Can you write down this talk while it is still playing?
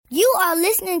are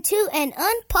listening to an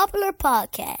unpopular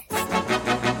podcast.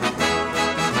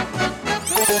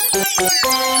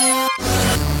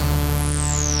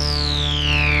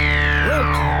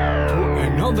 Welcome to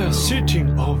another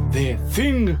sitting of the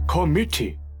Thing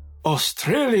Committee,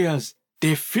 Australia's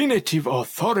definitive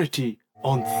authority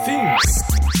on things.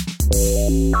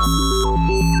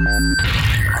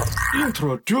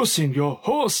 Introducing your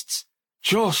hosts,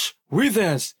 Josh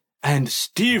Withers and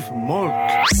Steve Molk.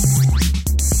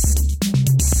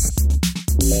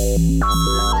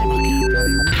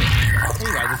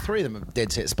 Anyway, the three of them are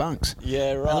dead set spunks.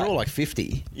 Yeah, right. And they're all like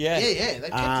 50. Yeah. They kept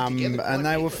it together. And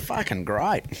they were fucking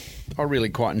great. I really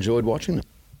quite enjoyed watching them.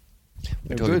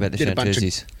 We're talking about the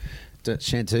Shantuzis.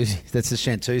 Shantuzis. That's the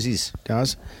Shantuzis,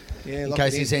 guys. Yeah, in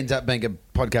case this ends up being a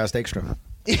podcast extra.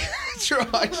 That's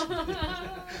right.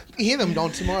 You hear them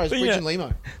on tomorrow's Bridge and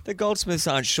Lehmo. The Goldsmiths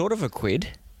aren't short of a quid.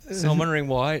 So I'm wondering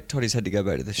why Toddy's had to go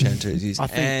back to the Shantuzis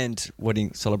and wedding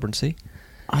celebrancy.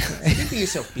 Keeping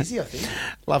yourself busy, I think.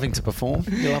 Loving to perform.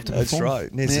 You love to perform. That's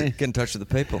right. Needs to get in touch with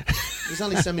the people. There's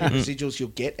only so many residuals you'll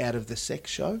get out of the sex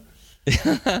show.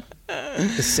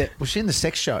 Was she in the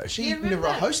sex show? She never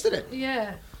hosted it.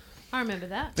 Yeah, I remember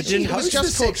that. But It didn't was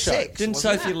just called Sex. Didn't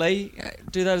wasn't Sophie it? Lee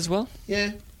do that as well?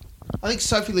 Yeah. I think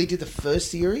Sophie Lee did the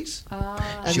first series.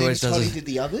 And She then always does Toddy it. did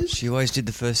the others. She always did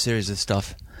the first series of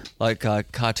stuff, like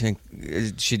cartoon.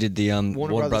 She did the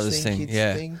Warner Brothers thing. Kids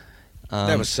Yeah, thing.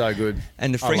 That was so good.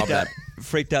 and the I love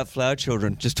freaked out flower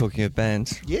children. Just talking of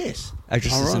bands, Yes.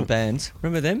 actresses Oh, right. and bands.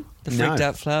 Remember them? The No. freaked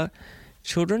out flower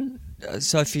children.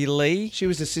 Sophie Lee. She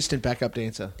was assistant backup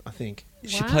dancer, I think.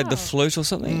 She played the flute or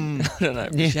something. I don't know.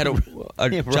 Yeah. She had a Yeah,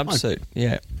 right. jumpsuit.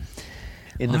 Yeah.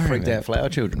 In the I Freaked remember. Out Flower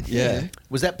Children. Yeah.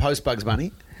 Was that post Bugs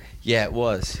Bunny? Yeah, it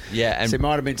was. Yeah, and So it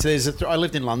might have been. So there's I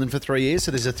lived in London for 3 years, so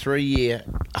there's a 3-year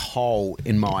hole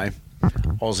in my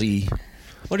Aussie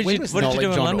what did you knowledge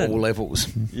do in on London? all levels.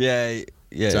 Yeah.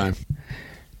 So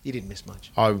You didn't miss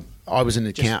much. I was an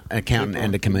accountant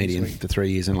and a comedian for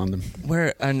 3 years in London,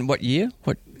 Where and what year?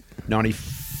 What?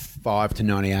 95 to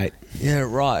 98. Yeah,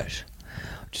 right.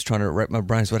 Just trying to wrap my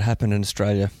brains. What happened in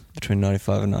Australia between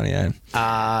 95 and 98?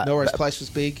 Norris Place was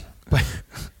big.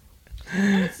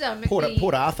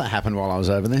 Port Arthur happened while I was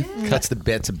over there. That's the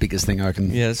biggest thing I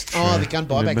can. Yeah, that's true. Oh, the gun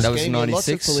buyback That was scheme. Yeah, lots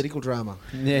of 96. political drama.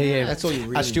 Yeah. That's all you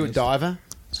really Stuart missed. Diver.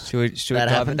 Stuart That Diver.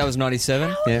 happened. That was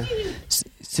 97. Yeah.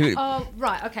 Oh,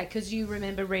 right, okay, because you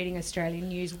remember reading Australian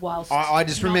news whilst I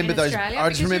just not remember in those. Australia, I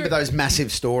just because remember those massive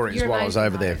stories you're while I was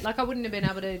amazing, over there. mate. Like, I wouldn't have been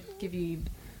able to give you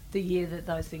the year that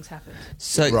those things happened.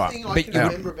 So, Right. The thing I but can you-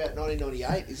 remember about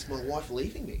 1998 is my wife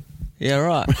leaving me. yeah,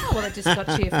 right. Oh, well, it just got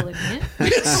cheerful in here.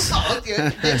 Oh,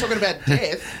 yeah, they're talking about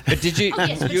death. But did you? Oh,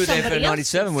 yes, but you were there for somebody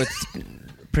 97 with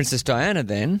Princess Diana.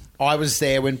 Then, I was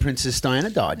there when Princess Diana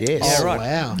died. Yes. Yeah, Oh, right.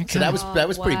 wow. So that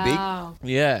was pretty big. Wow.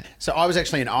 yeah. So I was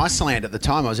actually in Iceland at the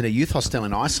time. I was in a youth hostel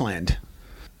in Iceland.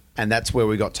 And that's where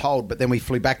we got told. But then we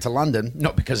flew back to London,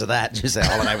 not because of that, just our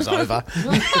holiday was over.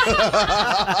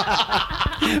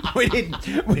 we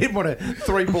didn't want to.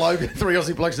 Three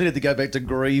Aussie blokes needed to go back to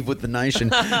grieve with the nation.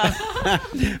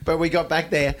 But we got back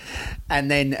there, and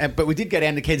then but we did go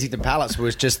down to Kensington Palace. It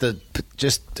was just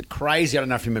crazy. I don't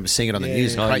know if you remember seeing it on the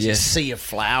news. Oh, Crazy yes. sea of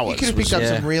flowers. You could have was- picked up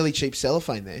yeah. some really cheap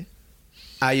cellophane there.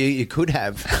 You could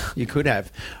have. You could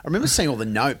have. I remember seeing all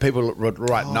the people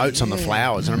write notes on the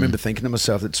flowers, and I remember thinking to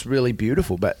myself, it's really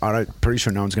beautiful, but I'm pretty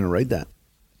sure no one's going to read that.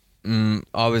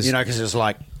 I was. Because it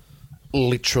was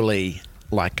literally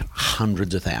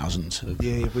hundreds of thousands.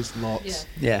 Yeah, it was lots.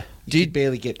 Yeah. You could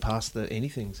barely get past the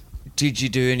anythings. Did you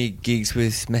do any gigs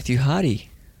with Matthew Hardy?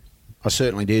 I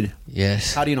certainly did.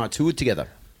 Yes. Hardy and I toured together.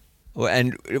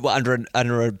 And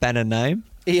under a banner name.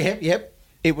 Yep.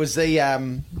 It was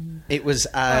the. It was.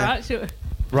 All right, sure.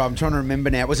 Right, I'm trying to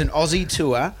remember now. It was an Aussie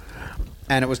tour,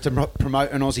 and it was to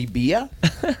promote an Aussie beer.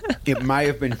 It may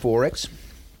have been Forex.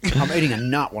 I'm eating a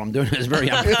nut while I'm doing it. It's very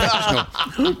unprofessional.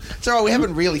 It's all right, we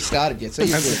haven't really started yet, so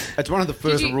you're good. It's one of the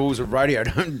first you- rules of radio.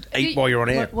 Don't eat while you're on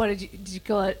air. What did you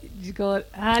call it? Did you call it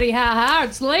Hardy Ha Ha?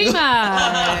 It's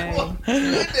Lehmo.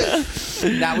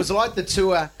 No, it was like the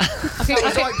tour. Okay, It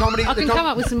was like comedy. I the can come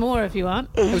up with some more if you want.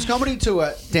 It was comedy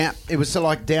tour down. It was so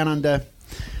like down under,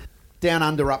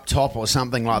 up top or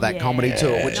something like that. Yeah. Comedy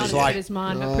tour, which Not is as like. good as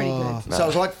mine, but pretty good. So it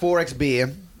was like Forex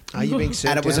beer, Are you being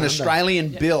served and it was an down under? Australian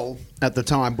bill at the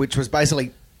time, which was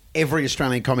basically every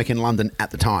Australian comic in London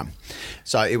at the time.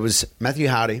 So it was Matthew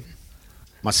Hardy,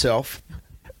 myself,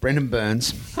 Brendan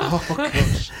Burns, Oh,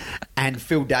 gosh. and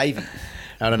Phil Davey.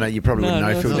 I don't know. You probably wouldn't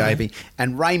know no, Phil no. Davey.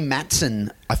 And Ray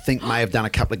Matson, I think, may have done a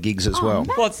couple of gigs as well.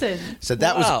 Matson. So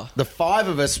that Wow. was the five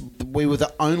of us. We were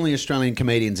the only Australian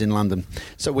comedians in London.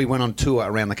 So we went on tour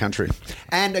around the country.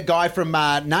 And a guy from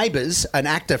Neighbours, an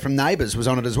actor from Neighbours, was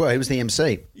on it as well. He was the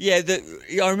MC. Yeah,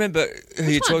 I remember who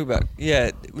you're talking about. Yeah,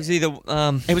 it was either.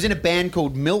 He was in a band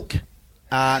called Milk.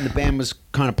 And the band was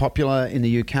kind of popular in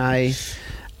the UK.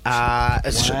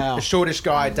 A shortish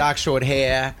guy, dark short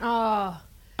hair. Oh.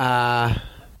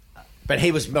 But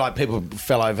he was like, people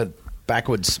fell over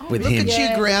backwards with Look him. at you,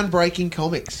 groundbreaking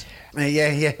comics.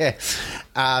 Yeah.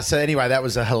 So anyway, that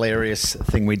was a hilarious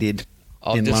thing we did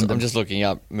in London. I'm just looking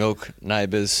up Milk,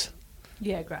 Neighbours,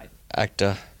 Yeah, great.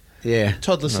 actor. Yeah.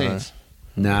 Toddler Sands.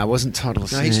 No, it wasn't Toddler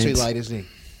No, he's too Sands. late, isn't he?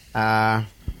 I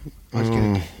was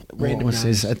getting random what's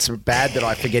his? It's bad that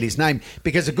I forget his name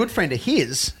because a good friend of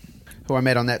his, who I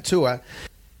met on that tour,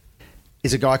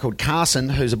 is a guy called Carson,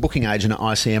 who's a booking agent at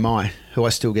ICMI, who I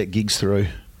still get gigs through,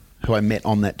 who I met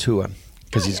on that tour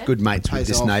because he's good mates with Pays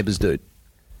this off. Neighbours dude.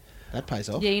 That pays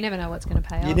off. Yeah, you never know what's going to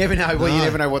pay off. You never know. Well, you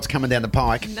never know what's coming down the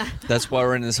pike. That's why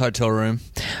we're in this hotel room.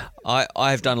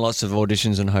 I've done lots of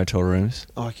auditions in hotel rooms.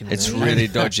 Oh, I can It's imagine. really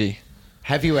dodgy.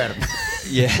 Have you, Adam?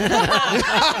 Yeah.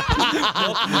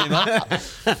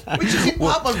 Which is in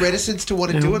part my reticence to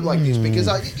want to do it like this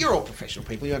because you're all professional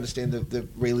people. You understand the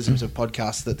realisms of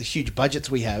podcasts, that the huge budgets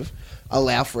we have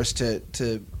allow for us to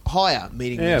hire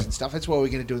meeting rooms and stuff. That's what we're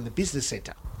going to do in the business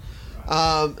centre.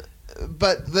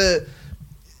 But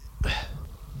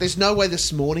there's no way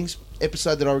this morning's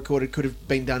episode that I recorded could have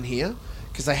been done here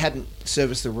because they hadn't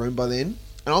serviced the room by then.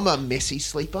 And I'm a messy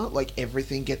sleeper. Like,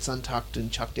 everything gets untucked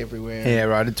and chucked everywhere. Yeah,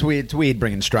 right. It's weird. It's weird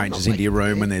bringing strangers into your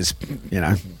room when there's,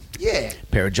 a Yeah.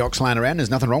 pair of jocks laying around. There's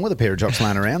nothing wrong with a pair of jocks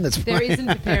laying around. That's There fine. isn't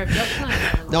a pair of jocks lying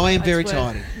around. No, I am That's very where-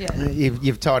 tidy. Yeah.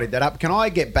 You've tidied that up. Can I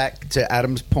get back to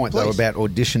Adam's point, though, Please. about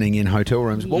auditioning in hotel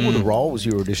rooms? What were the roles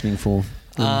you were auditioning for?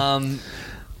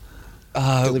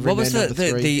 What was man number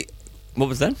three. what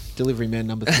was that? Delivery man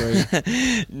number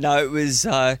 3. No, it was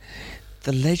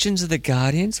the Legends of the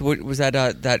Guardians. What was that?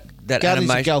 That Guardians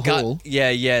of animation. Galhall.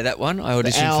 Yeah, that one. I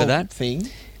auditioned for that. thing.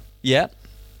 Yep.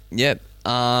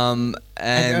 And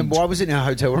And why was it in a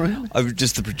hotel room?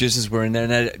 just the producers were in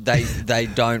there, and they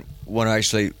don't want to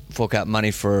actually fork out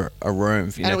money for a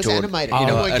room. And it was animated. You You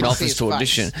know, weren't an gonna see office his to face.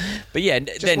 audition. But yeah,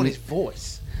 Just then want his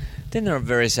voice. then there are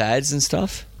various ads and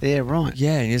stuff. Yeah, right.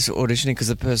 Yeah, and you're just auditioning because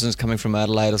the person's coming from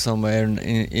Adelaide or somewhere, and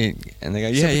they go,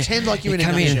 yeah, pretend like you're in a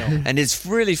come nutshell. And it's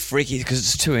really freaky because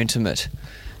it's too intimate.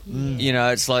 You know,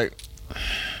 it's like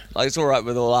it's all right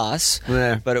with all us,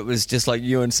 Yeah. but it was just like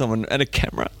you and someone and a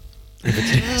camera.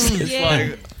 It's Yeah.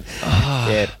 like,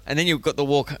 Yeah. and then you've got the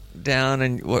walk down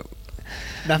and what.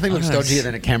 Nothing looks Oh, no, dodgier it's-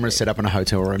 than a camera set up in a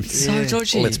hotel room. So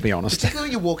dodgy. Let's be honest. Particularly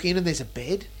when you walk in and there's a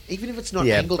bed, even if it's not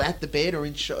Yeah. angled at the bed or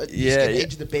in shot, you Yeah, just get the yeah.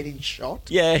 edge of the bed in shot.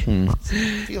 Yeah.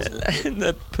 It feels And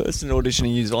the person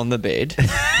auditioning is on the bed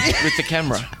with the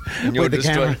camera. And you're With the just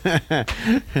camera.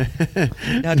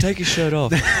 going, now take your shirt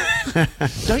off.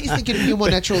 Don't you think it'd feel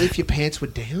more natural if your pants were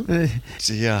down?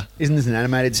 So, yeah. Isn't this an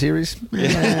animated series?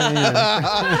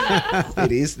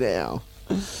 It is now.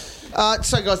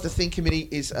 So, guys, the Think Committee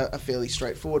is a fairly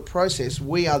straightforward process.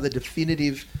 We are the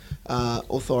definitive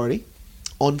authority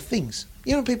on things.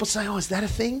 You know, when people say, "Oh, is that a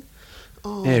thing?"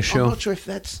 Oh, Yeah, sure. I'm not sure if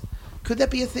that's. Could that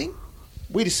be a thing?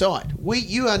 We decide.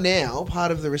 You are now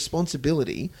part of the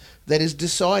responsibility that is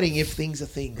deciding if things are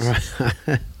things.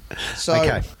 So,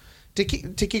 Okay. to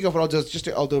kick off, what I'll do is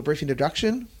I'll do a brief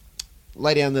introduction,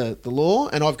 lay down the law,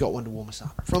 and I've got one to warm us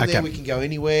up. From Okay. there, we can go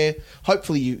anywhere.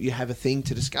 Hopefully, you have a thing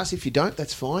to discuss. If you don't,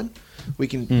 that's fine. We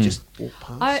can just walk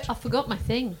past. I forgot my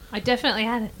thing. I definitely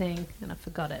had a thing, and I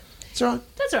forgot it. It's all right.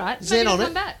 That's all right. Zen Maybe on it'll it.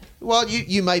 come back. Well,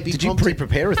 you may be Did you prompted.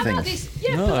 pre-prepare a How thing? about this?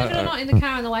 Yeah, No, believe it or not, in the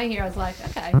car on the way here, I was like,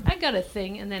 okay, I got a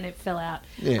thing, and then it fell out.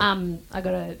 Yeah. I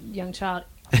got a young child.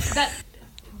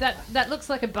 That looks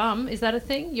like a bum. Is that a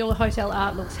thing? Your hotel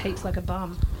art looks heaps like a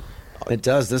bum, It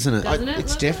does, doesn't it? doesn't it?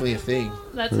 It's Look definitely a like thing.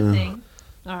 That's a thing.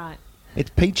 All right. It's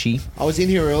peachy. I was in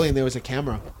here early and there was a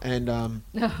camera, and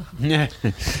Yeah.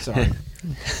 sorry.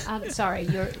 Sorry,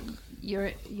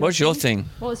 you're What's your thing?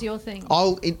 What was your thing?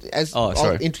 I'll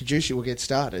sorry. introduce you. We'll get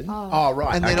started, Oh,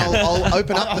 right. and then okay. I'll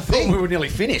open up I the thought we thing, were nearly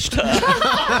finished. and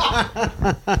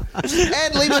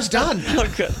Lemo's done.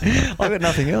 I've got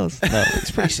nothing else. No.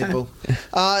 It's pretty simple.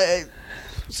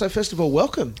 So first of all,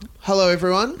 welcome. Hello,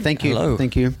 everyone. Thank you. Hello.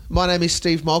 Thank you. My name is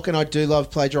Steve Malk, and I do love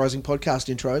plagiarising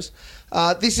podcast intros.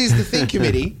 This is the Think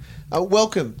Committee.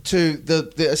 Welcome to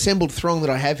the assembled throng that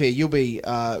I have here. You'll be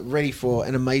ready for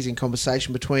an amazing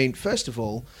conversation between, first of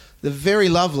all, the very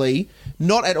lovely,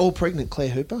 not at all pregnant Claire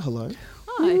Hooper. Hello.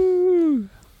 Hi.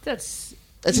 That's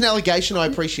It's an allegation I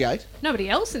appreciate. Nobody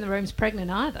else in the room's pregnant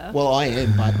either. Well, I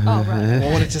am, but Oh, right.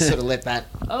 I wanted to sort of let that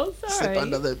Oh, sorry. slip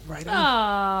under the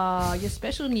radar. Oh, your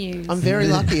special news. I'm very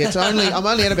lucky. I'm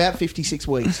only at about 56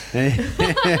 weeks.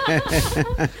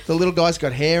 The little guy's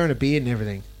got hair and a beard and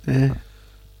everything.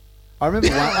 I remember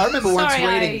once Sorry,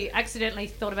 reading. I accidentally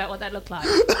thought about what that looked like.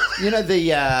 You know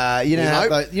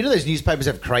those newspapers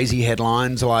have crazy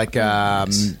headlines like the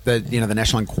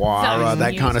National Enquirer, Those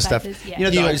that kind of stuff. newspapers, yeah. You know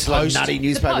New York those like Post. nutty The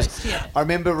newspapers. Post, yeah. I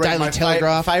remember reading Daily my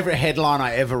Telegraph. favorite headline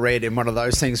I ever read in one of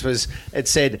those things was it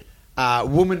said.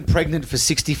 Woman pregnant for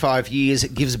 65 years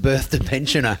gives birth to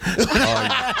pensioner.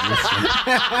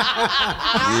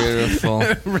 Beautiful.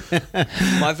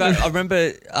 I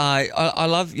remember. I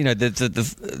love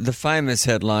the famous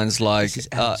headlines like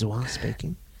Adam Zwar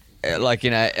speaking. like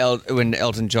when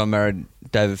Elton John married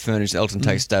David Furnish, Elton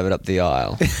takes David up the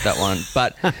aisle. That one,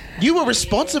 but You were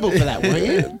responsible for that, weren't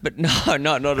you? but no,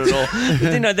 not at all.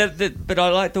 But I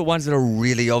like the ones that are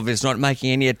really obvious, not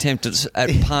making any attempt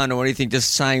at pun or anything,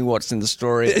 just saying what's in the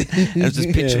story. It was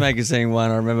this Picture Magazine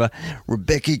one. I remember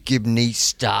Rebecca Gibney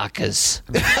Starkers.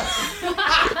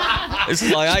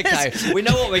 It's like, okay, we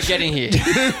know what we're getting here.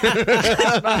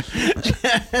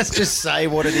 Let's just say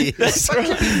what it is. But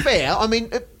to be fair, I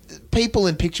mean, people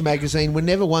in Picture Magazine were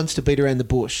never ones to beat around the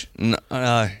bush. No.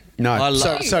 No,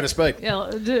 so to speak. Yeah,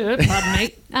 pardon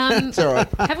me. It's all right.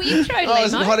 Have we introed Oh,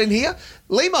 is it Lehmo? hot in here?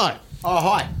 Lehmo, Oh,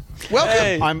 hi. welcome.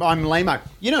 Hey. I'm Lehmo.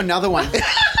 You know another one.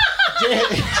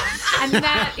 And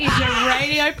that is a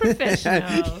radio professional.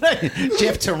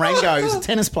 Jeff Tarango is a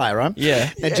tennis player, right? Yeah.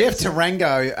 Now, Jeff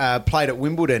Tarango played at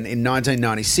Wimbledon in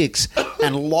 1996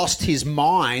 and lost his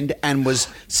mind and was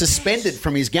suspended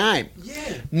from his game.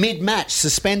 Yeah. Mid-match,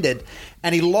 suspended,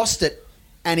 and he lost it.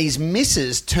 And his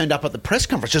missus turned up at the press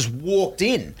conference, just walked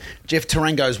in, Jeff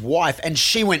Tarango's wife, and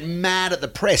she went mad at the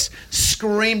press,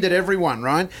 screamed at everyone,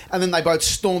 right? And then they both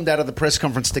stormed out of the press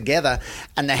conference together.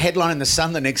 And the headline in The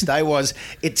Sun the next day was,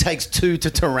 "It takes two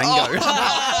to Tarango."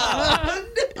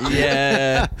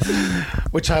 Yeah.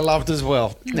 Which I loved as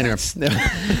well. Anyway.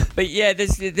 But yeah,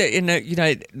 there's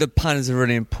the pun is a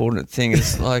really important thing.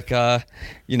 It's like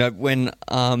when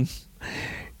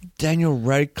Daniel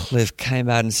Radcliffe came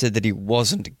out and said that he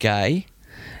wasn't gay,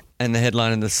 and the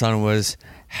headline in The Sun was,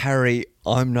 "Harry,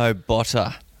 I'm no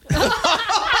botter."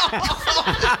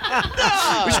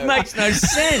 Which makes no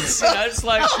sense. It's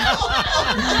like...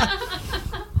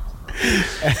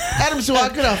 Adam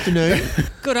Zwar, good afternoon.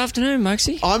 Good afternoon,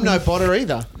 Moxie. I'm no botter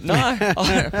either. No.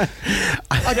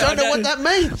 I don't know what that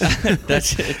means.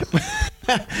 That's it.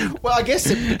 Well, I guess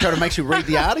it kind of makes you read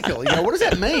the article. What does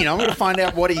that mean? I'm going to find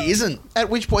out what he isn't. At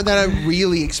which point they don't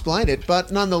really explain it,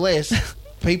 but nonetheless,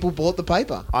 people bought the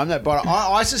paper. I'm no botter.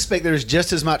 I suspect there is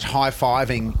just as much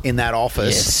high-fiving in that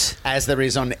office as there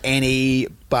is on any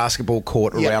basketball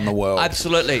court around the world.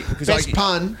 Absolutely. Best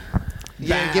pun.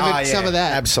 Yeah, give it some of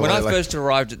that. Absolutely. When I first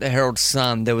arrived at the Herald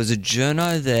Sun, there was a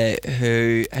journo there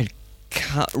who had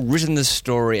written the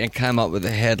story and came up with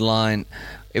a headline.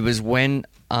 It was when...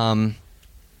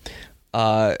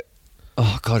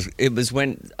 it was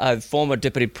when former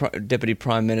deputy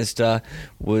prime minister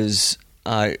was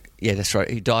that's right,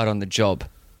 he died on the job,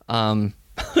 and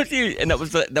that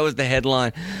was the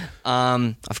headline.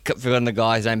 I've forgotten the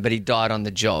guy's name, but he died on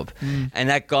the job, and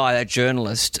that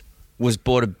journalist was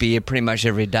bought a beer pretty much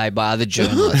every day by other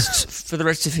journalists for the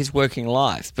rest of his working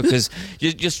life, because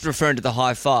you're just referring to the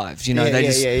high fives,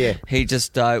 He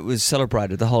just was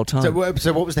celebrated the whole time.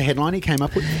 So what was the headline he came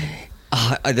up with?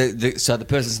 So the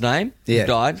person's name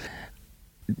died.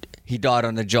 He died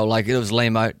on the job. Like it was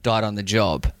Lehmo died on the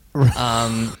job.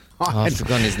 I've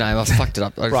forgotten his name. I fucked it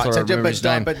up. I thought I remembered his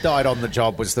name. But died on the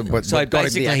job was the what So got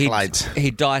him the basically, accolades. he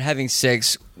died having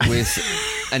sex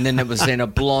with, and then there was a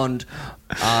blonde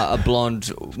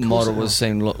model was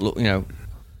seen,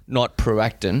 not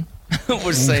Proactin,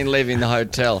 was seen leaving the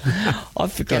hotel.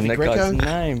 I've forgotten that guy's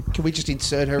name. Can we just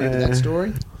insert her into that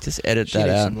story? Just edit She that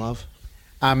needs out. some love.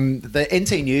 The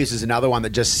NT News is another one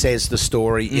that just says the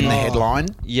story in the headline.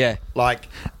 Yeah. Like,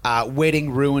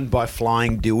 wedding ruined by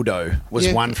flying dildo was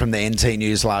one from the NT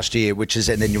News last year,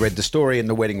 and then you read the story and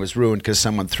the wedding was ruined because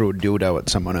someone threw a dildo at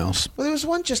someone else. Well, there was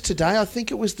one just today. I think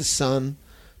it was The Sun,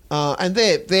 and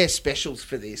they're specials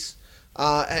for this,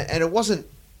 and it wasn't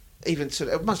even sort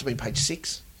of. It must have been page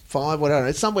 6, 5, whatever.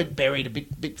 It's somewhere buried a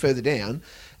bit further down,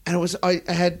 and it was. I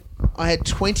had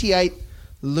 28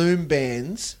 loom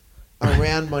bands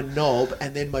around my knob,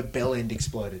 and then my bell end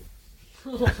exploded.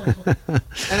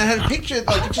 And I had a picture, like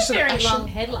That's just a an very ashen. long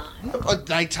headline.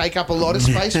 They take up a lot of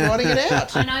space writing it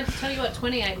out. And I tell you what,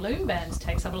 28 loom bands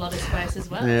takes up a lot of space as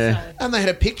well. Yeah. So And they had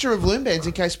a picture of loom bands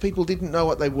in case people didn't know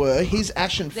what they were. His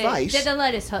ashen face. they're the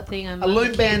latest hot thing. Are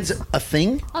loom bands a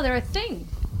thing? Oh, they're a thing.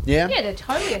 Yeah. Yeah, they're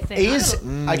totally a thing. Is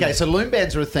okay, so loom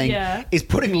bands are a thing. Yeah. Is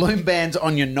putting loom bands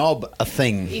on your knob a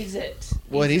thing? Is it?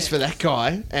 Well, it is for that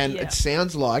guy, and Yeah. it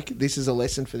sounds like this is a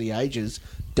lesson for the ages.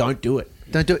 Don't do it.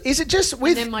 Don't do it. Is it just And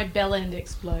with? then my bell end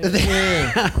exploded.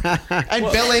 And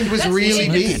Bell End was That's really the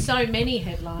end of big. so many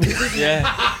headlines. Isn't it? Yeah.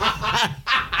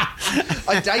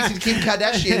 I dated Kim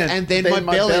Kardashian, and then my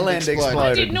bell end exploded.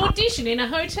 I did an audition in a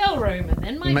hotel room, and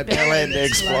then my, My bell end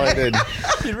exploded.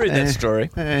 You read that story.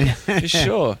 For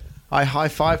sure. I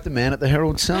high-fived the man at the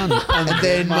Herald Sun, and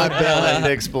then my bell end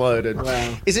exploded.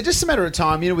 Wow. Is it just a matter of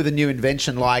time, with a new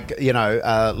invention like,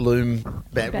 loom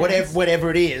band, Bands. whatever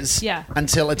it is, Yeah.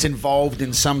 until it's involved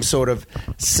in some sort of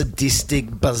sadistic,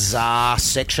 bizarre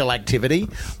sexual activity?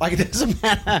 Like, it doesn't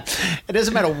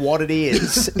matter what it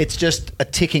is. It's just a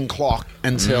ticking clock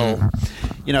until,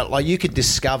 like you could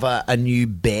discover a new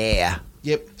bear.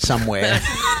 Yep. Somewhere.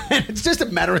 It's just a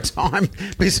matter of time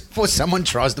before someone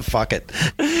tries to fuck it.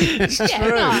 Yeah,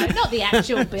 no, not the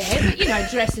actual bear, but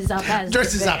dresses up as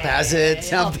Dresses the up bear. as it,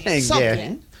 something.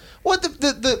 Something. Yeah. Well,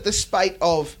 the spate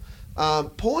of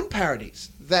porn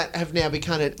parodies that have now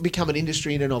become an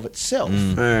industry in and of itself.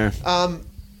 I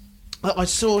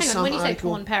saw Hang on, some when you say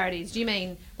article- porn parodies, do you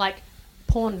mean like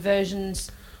porn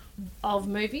versions of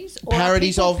movies, or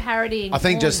Parodies are people of- parodying? I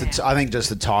think porn just now?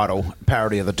 the title,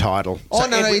 parody of the title. Oh,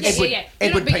 no, Edward, it's- Edward, Yeah.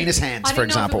 Edward but Penis Hands, I for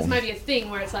didn't know example. if it was maybe a thing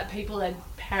where it's like people are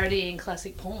parodying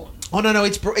classic porn. Oh no,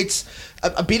 it's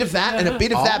a bit of that and a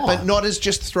bit of that, Oh. but not as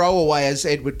just throwaway as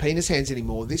Edward Penis Hands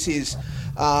anymore. This is,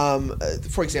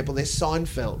 for example, there's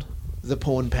Seinfeld, the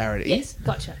porn parody. Yes,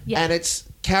 gotcha. Yeah. And it's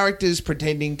characters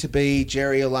pretending to be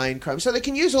Jerry, Elaine, Chrome. So they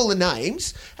can use all the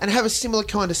names and have a similar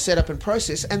kind of setup and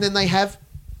process, and then they have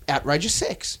outrageous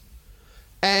sex.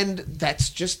 And that's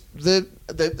just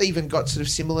they've even got sort of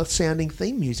similar sounding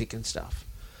theme music and stuff.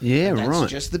 Yeah, And that's right.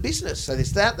 just the business. So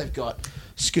there's that. They've got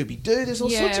Scooby-Doo. There's all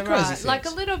sorts of crazy things. Like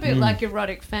a little bit like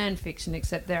erotic fan fiction,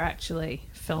 except they're actually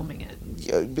filming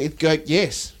it.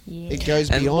 Yes. Yeah. It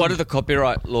goes And beyond. what are the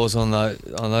copyright laws on those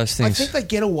I things? think they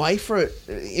get away for it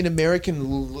in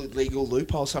American legal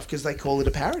loophole stuff because they call it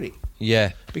a parody.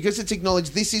 Yeah. Because it's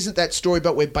acknowledged this isn't that story,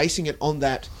 but we're basing it on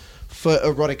that for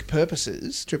erotic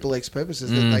purposes, XXX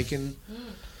purposes, that they can...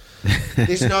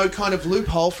 There's no kind of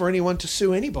loophole for anyone to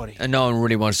sue anybody. And no one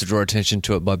really wants to draw attention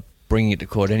to it by bringing it to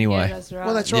court anyway. Yeah, that's right.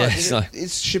 Well, that's right. Yeah, so-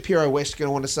 Is Shapiro West going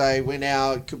to want to say we're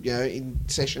now in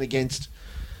session against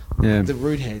Yeah. the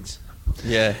rude heads?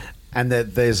 Yeah. And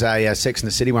there's a Sex and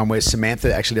the City one where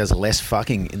Samantha actually does less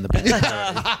fucking in the band.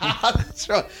 That's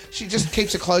right. She just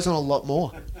keeps her clothes on a lot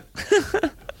more.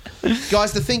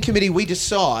 Guys, the Thing Committee, we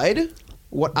decide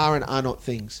what are and are not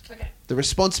things. Okay. The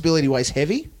responsibility weighs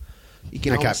heavy. You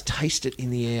can Okay. almost taste it in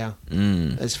the air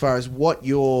as far as what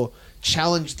your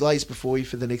challenge lays before you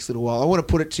for the next little while. I want to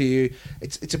put it to you.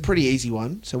 It's a pretty easy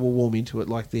one, so we'll warm into it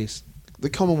like this. The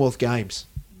Commonwealth Games.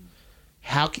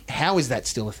 How is that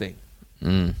still a thing?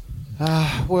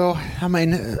 Well, I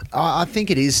mean, I think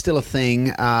it is still a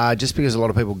thing, just because a lot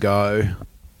of people go.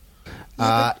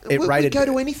 We go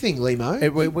to anything,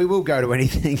 Lehmo. We will go to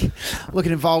anything. Look,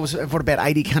 it involves what about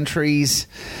 80 countries,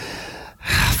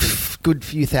 good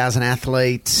few thousand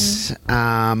athletes.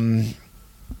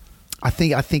 I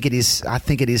think it is. I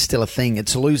think it is still a thing.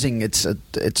 It's losing its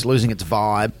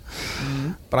vibe,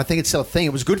 but I think it's still a thing.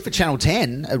 It was good for Channel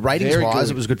 10, ratings Very wise.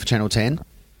 good. It was good for Channel 10.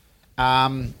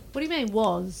 What do you mean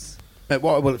was? But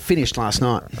it finished last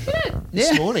night.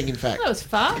 This morning, in fact. That was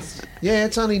fast. Yeah,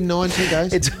 it's only 19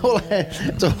 days. It's all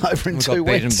over in We 2 got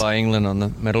beaten weeks. by England on the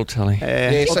medal tally.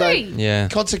 Yeah, so Three. Yeah.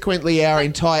 consequently, our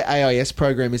entire AIS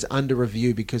program is under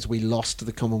review because we lost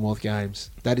the Commonwealth Games.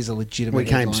 That is a legitimate. We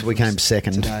came headline for us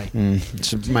second. today.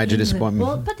 It's a major disappointment.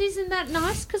 Well, but isn't that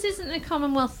nice? Because isn't the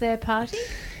Commonwealth their party?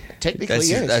 Technically,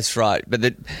 yes. That's right. But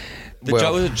the Well-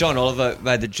 joke was it John Oliver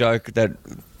made the joke that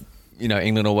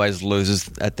England always loses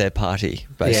at their party.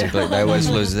 Basically, they always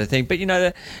lose their thing. But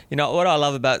what I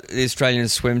love about the Australian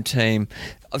swim team.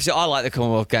 Obviously, I like the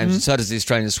Commonwealth Games, and so does the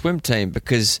Australian swim team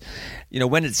because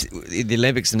when it's the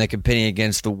Olympics and they're competing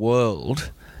against the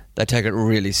world. They take it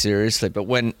really seriously, but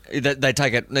when they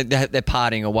take it, they're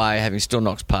partying away, having still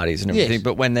knocks parties and everything. Yes.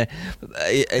 But when they're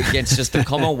against just the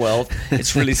Commonwealth,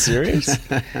 it's really serious.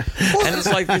 And it's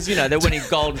like they're winning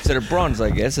gold instead of bronze,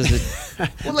 I guess.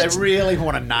 They really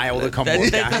want to nail the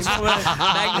Commonwealth Games.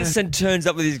 Magnuson turns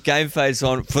up with his game face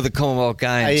on for the Commonwealth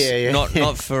Games, Yeah.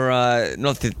 not for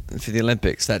the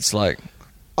Olympics. That's like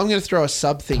I'm going to throw a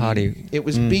sub thing Party. in. It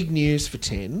was big news for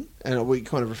 10, and we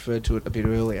kind of referred to it a bit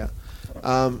earlier.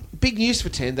 Big news for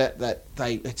 10 that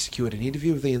they had secured an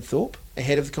interview with Ian Thorpe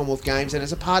ahead of the Commonwealth Games, and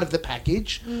as a part of the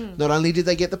package, not only did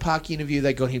they get the Parky interview,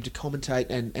 they got him to commentate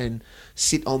and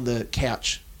sit on the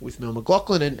couch with Mel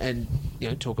McLaughlin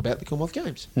and talk about the Commonwealth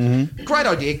Games. Mm-hmm. Great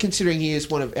idea, considering he is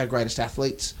one of our greatest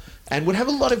athletes and would have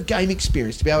a lot of game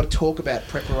experience to be able to talk about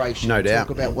preparation, No doubt.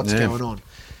 talk about what's going on.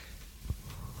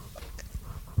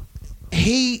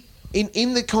 He,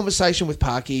 in the conversation with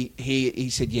Parky, he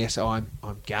said, yes, I'm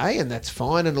gay, and that's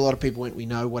fine. And a lot of people went, we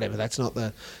know, whatever, that's not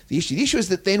the issue. The issue is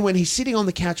that then when he's sitting on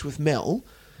the couch with Mel,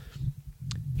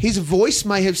 his voice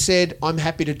may have said, I'm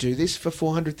happy to do this for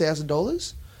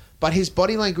 $400,000, but his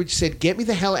body language said, get me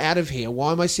the hell out of here.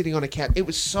 Why am I sitting on a couch? It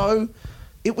was so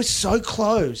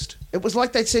closed. It was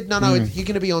like they'd said, no, you're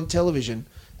going to be on television.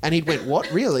 And he went, what,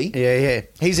 really? Yeah.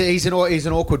 He's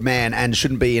an awkward man and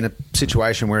shouldn't be in a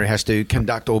situation where he has to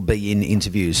conduct or be in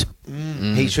interviews.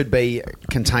 He should be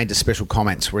contained to special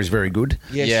comments where he's very good.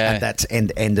 Yes. Yeah. And that's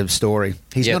end of story.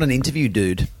 He's Yep. not an interview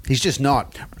dude. He's just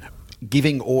not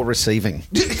giving or receiving.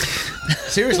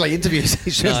 Seriously, interviews.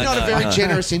 He's just He's not a very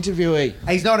generous interviewee.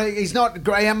 He's not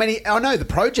great. I know the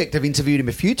Project have interviewed him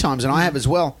a few times, and I have as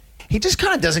well. He just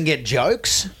kind of doesn't get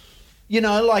jokes.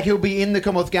 Like he'll be in the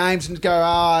Commonwealth Games and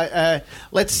go,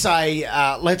 let's say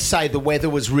the weather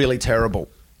was really terrible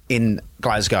in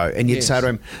Glasgow, and you'd say to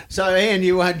him, so Ian,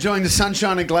 you enjoying the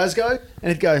sunshine in Glasgow?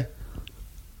 And he'd go,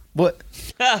 what?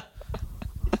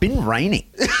 Been raining.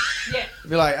 Yeah.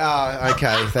 Be like, oh,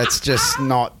 okay, that's just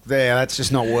not there. That's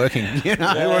just not working. You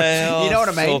know what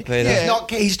I mean?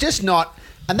 He's just not,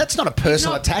 and that's not a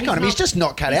personal attack on him. He's just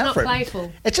not cut out for it.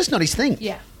 Playful. It's just not his thing.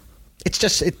 Yeah.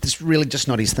 It's really just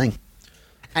not his thing,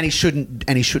 and he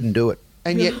shouldn't do it.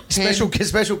 And yet,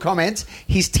 special comments.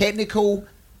 His technical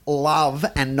love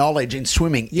and knowledge in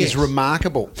swimming is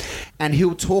remarkable, and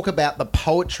he'll talk about the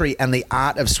poetry and the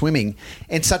art of swimming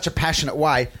in such a passionate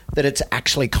way that it's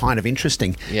actually kind of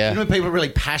interesting. Yeah. When people are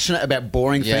really passionate about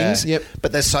boring things,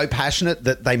 but they're so passionate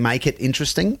that they make it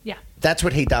interesting. Yeah. That's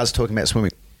what he does talking about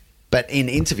swimming. But in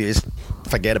interviews,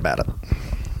 forget about it.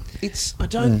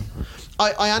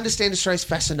 I understand Australia's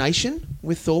fascination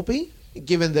with Thorpe,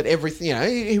 given that everything,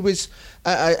 he was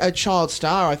a child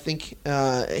star. I think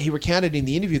he recounted in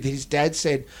the interview that his dad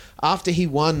said after he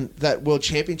won that World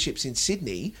Championships in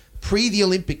Sydney, pre the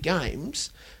Olympic Games,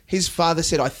 his father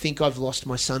said, I think I've lost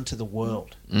my son to the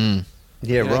world.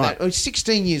 Yeah, right. He's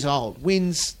 16 years old,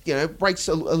 wins, breaks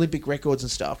Olympic records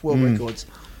and stuff, world records.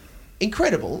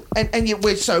 Incredible. And yet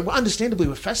we're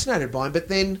fascinated by him, but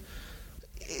then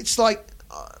it's like,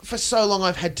 for so long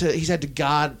he's had to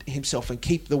guard himself and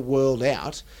keep the world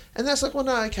out, and that's like, well,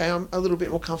 no, okay, I'm a little bit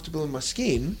more comfortable in my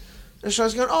skin. And so I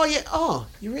was going,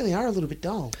 you really are a little bit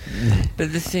dull.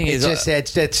 But the thing is, It's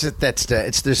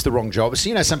just the wrong job.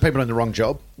 So, some people are in the wrong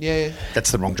job. Yeah.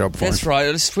 That's the wrong job for that's him.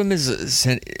 right. Swimmers,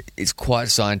 it's quite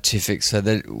scientific, so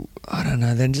that I don't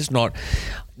know. They're just not.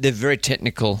 They're very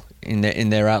technical in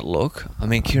their outlook. I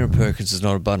mean, Kieran Perkins is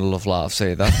not a bundle of laughs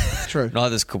either. True.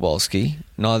 Neither's Kowalski.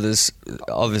 Neither's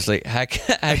obviously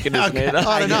Hacken is neither.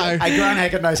 I don't know. Hey, Grant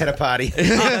Hackett knows how to party.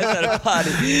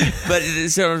 But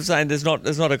see what I'm saying? There's not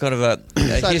a kind of a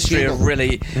history of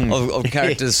really of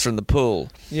characters from the pool.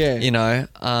 Yeah.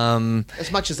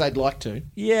 As much as they'd like to.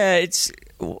 Yeah, it's.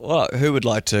 Well, who would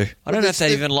like to? I don't know if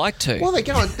they'd even like to. Well,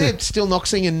 they're still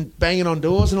knocking and banging on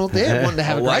doors and all there, wanting to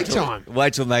have a great time.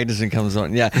 Wait till Magnuson comes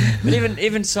on, yeah. But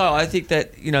even so, I think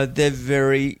that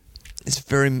they're it's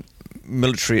very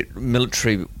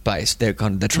military based. Their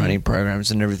their training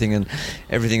programs and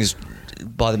everything's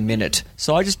by the minute.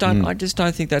 So I just don't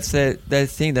think that's their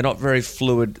thing. They're not very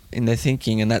fluid in their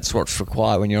thinking, and that's what's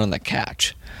required when you're on the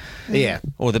couch. Yeah.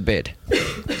 Or the bed.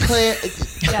 Claire,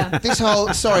 this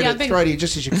whole... Sorry to throw to you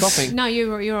just as you're coughing. No,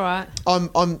 you're all right.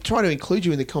 I'm trying to include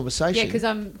you in the conversation. Yeah,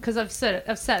 because I've sat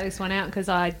this one out because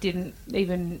I didn't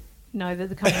even know that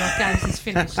the Commonwealth Games is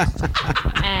finished,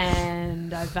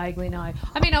 and I vaguely know.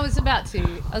 I mean, I was about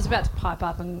to pipe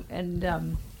up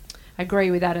and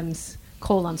agree with Adam's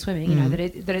call on swimming. That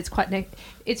it's quite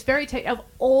it's very of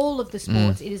all of the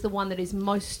sports, it is the one that is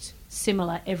most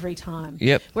similar every time.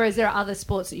 Yep. Whereas there are other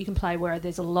sports that you can play where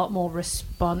there's a lot more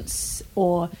response,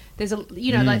 or there's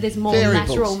like there's more variables.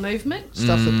 lateral movement.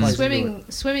 Stuff that plays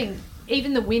Swimming,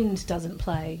 even the wind doesn't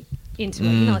play into it.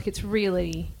 You know, like it's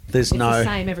really There's it's no the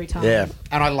same every time. Yeah,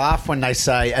 and I laugh when they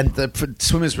say, and the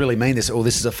swimmers really mean this. Oh,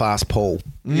 this is a fast pool.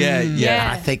 Yeah. Yeah.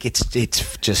 I think it's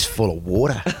just full of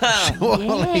water.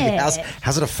 Surely. Yeah.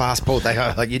 How's it a fast pool? They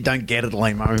go like, you don't get it,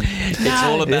 Lehmo.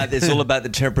 It's all about the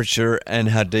temperature and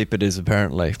how deep it is,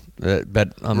 apparently.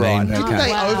 But I mean, Right, Didn't okay.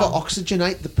 they Wow.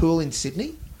 over-oxygenate the pool in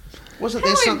Sydney? Wasn't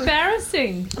there How something?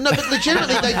 embarrassing. No, but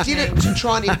legitimately, they did it to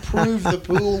try and improve the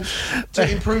pool,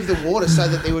 to improve the water, so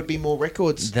that there would be more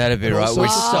records. that'd be And right. also- We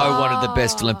so wanted the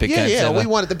best Olympic yeah, Games yeah, ever. we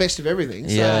wanted the best of everything.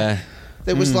 So Yeah.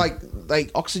 there was like they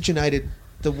oxygenated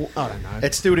the. I don't know.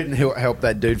 It still didn't help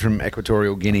that dude from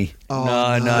Equatorial Guinea.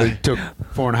 No. Who took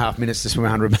 4.5 minutes to swim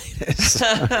 100 metres.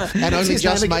 And only his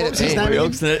just name made again? it What's his there. name?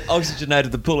 We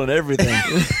oxygenated the pool and everything.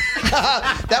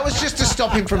 That was just to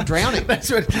stop him from drowning.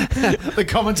 That's what the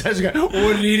commentators go, what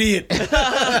an idiot.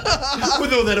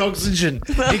 With all that oxygen,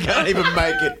 he can't even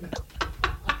make it.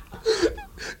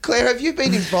 Claire, have you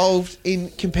been involved in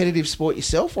competitive sport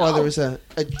yourself, either as a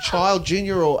child,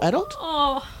 junior, or adult?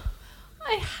 Oh,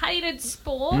 I hated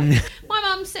sport. My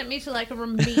mum sent me to like a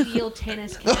remedial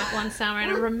tennis camp one summer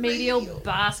and a remedial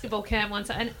basketball camp one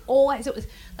summer, and always it was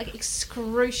like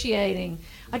excruciating.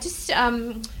 I just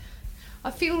I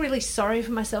feel really sorry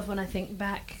for myself when I think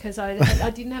back because I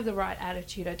didn't have the right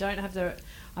attitude. I don't have the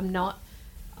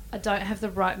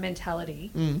right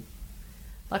mentality.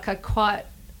 Like I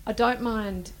don't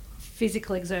mind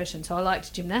physical exertion. So I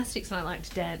liked gymnastics and I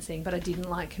liked dancing, but I didn't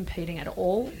like competing at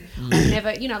all. I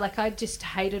never, like I just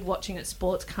hated watching at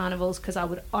sports carnivals because I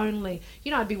would only,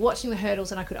 I'd be watching the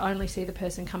hurdles and I could only see the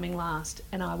person coming last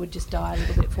and I would just die a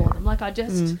little bit for them. Like I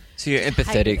just... So you're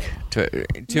empathetic,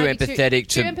 Maybe too empathetic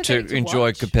to enjoy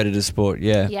watch. competitive sport,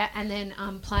 yeah. Yeah, and then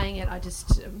playing it, I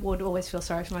just would always feel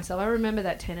sorry for myself. I remember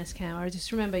that tennis camp. I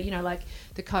just remember, like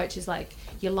the coach is like,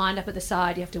 you're lined up at the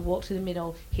side, you have to walk to the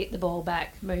middle, hit the ball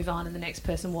back, move on, and the next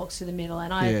person walks to the middle.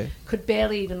 And I could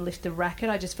barely even lift the racket.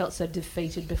 I just felt so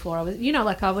defeated before I was,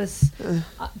 like I was...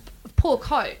 poor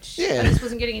coach. Yeah. I just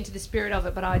wasn't getting into the spirit of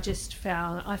it, but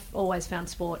I've always found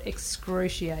sport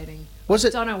excruciating. Was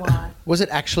it? Don't know why. Was it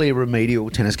actually a remedial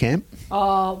tennis camp?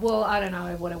 Oh well, I don't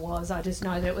know what it was. I just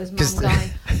know that it was 'Cause Mum going.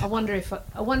 I wonder if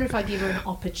I give her an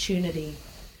opportunity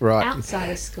Right. outside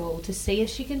of school to see if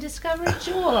she can discover a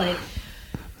joy.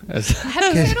 Having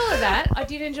said all of that, I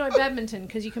did enjoy badminton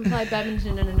because you can play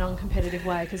badminton in a non-competitive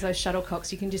way because those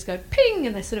shuttlecocks you can just go ping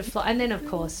and they sort of fly. And then of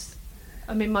course,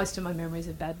 I mean, most of my memories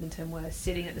of badminton were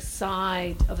sitting at the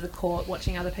side of the court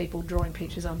watching other people drawing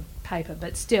pictures on paper.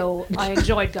 But still, I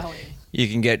enjoyed going. You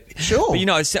can get... Sure. But,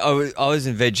 I was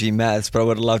in veggie maths, but I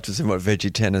would have loved to see what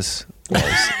veggie tennis was.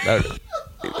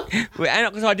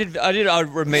 And 'cause I did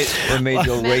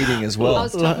remedial reading as I well.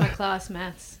 was top of my class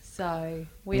maths, so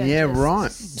we don't Yeah, just-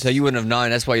 right. So you wouldn't have known.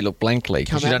 That's why you look blankly,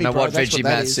 because Come you at don't me, know bro, what that's veggie what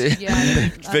that maths is. is. Yeah, I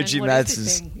don't- Veggie what maths this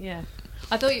is... thing? Yeah.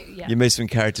 I thought You meet some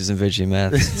characters in veggie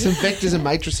maths. Some vectors and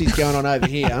matrices going on over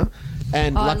here,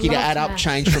 and I lucky to love add up maths.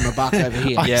 change from a buck over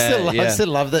here. I Yeah, still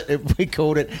love that we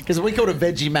called it, because we called it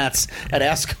veggie mats at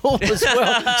our school as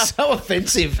well. So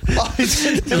offensive.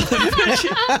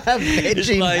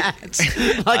 Veggie like,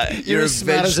 mats. Like, you're you're a as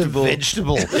smart as a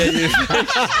vegetable. vegetable.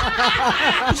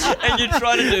 And you're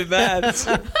trying to do maths.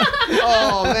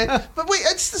 Oh man! But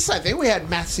it's the same thing. We had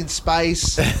maths in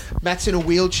space, maths in a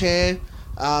wheelchair,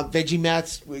 veggie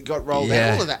maths. We got rolled Yeah.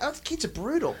 out. All of that. Oh, the kids are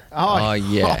brutal. Oh,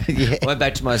 yeah. Oh, yeah. I went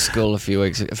back to my school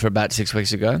for about 6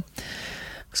 weeks ago.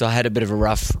 Because I had a bit of a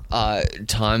rough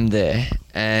time there.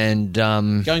 And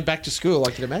Going back to school,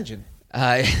 I can imagine.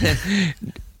 I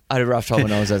had a rough time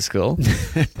when I was at school.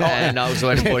 And I was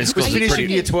went to boarding school. Was Are you finishing talking-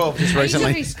 year 12 just I used to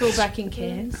recently. be school back in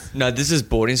Cairns. No, this is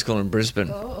boarding school in Brisbane.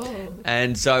 Oh.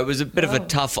 And so it was a bit of a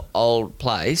tough old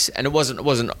place, and it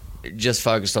wasn't just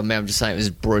focused on me. I'm just saying it was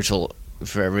brutal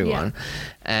for everyone,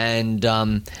 and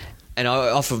I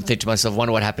often think to myself,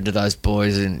 wonder what happened to those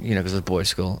boys, and because it was boys'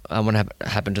 school. I wonder what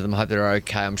happened to them. I hope they're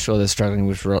okay. I'm sure they're struggling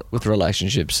with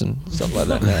relationships and stuff like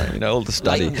that now. All the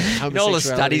study, Latent all the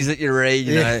homosexuality. studies that you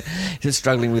read, just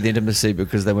struggling with intimacy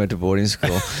because they went to boarding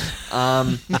school.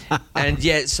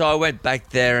 So I went back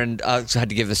there and I had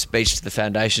to give a speech to the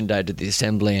foundation day, to the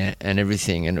assembly and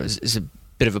everything, and it's a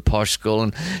bit of a posh school,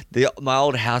 and my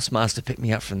old housemaster picked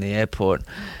me up from the airport.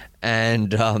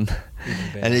 And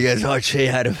he goes, oh, gee,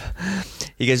 Adam.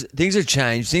 He goes, things have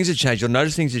changed. You'll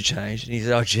notice things have changed. And he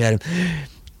said, oh, gee, Adam,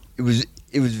 it was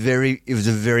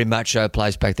a very macho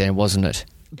place back then, wasn't it?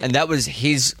 And that was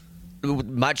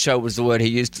macho was the word he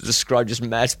used to describe just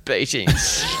mass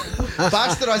beatings.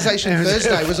 Bastardization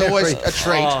Thursday was always a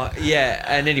treat. Oh, yeah.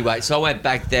 And anyway, so I went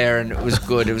back there and it was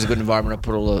good. It was a good environment. I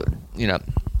put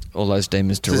all those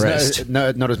demons to rest.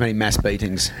 No, not as many mass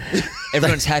beatings.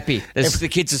 Everyone's happy. The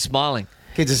kids are smiling.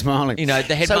 Kids are smiling. You know,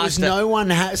 the So was headmaster- no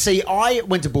one... See, I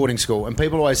went to boarding school and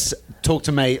people always talk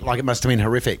to me like it must have been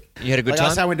horrific. You had a good I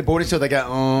time? say I went to boarding school, they go,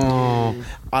 oh,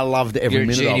 I loved every You're a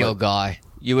minute genial of it. guy.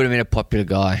 You would have been a popular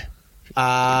guy.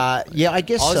 Yeah, I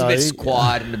guess I was so. a bit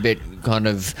quiet and a bit kind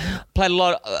of played a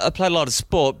lot. I played a lot of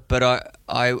sport, but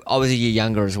I was a year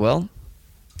younger as well,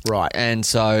 Right. and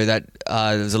so that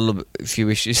there was a few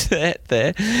issues there.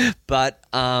 But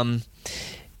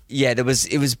yeah, it was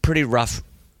a pretty rough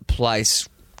place,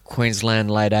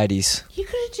 Queensland, late 80s. You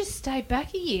could have just stayed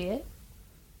back a year.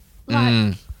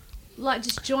 Like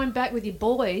just joined back with your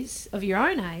boys of your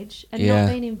own age and Yeah.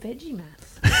 not been in veggie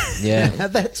maths. Yeah,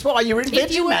 That's why you're in If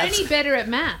veggie you were maths. any better at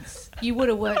maths, you would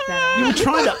have worked that You out. were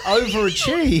trying to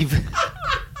overachieve.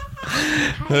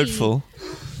 hurtful.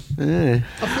 Yeah.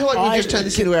 I feel like we just turned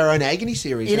this into our own agony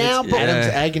series. In and our it's bo- Adam's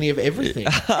Yeah. agony of everything.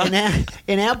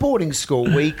 in our boarding school,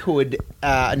 we could.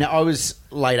 Now I was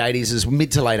late 80s, as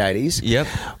mid to late 80s. Yep.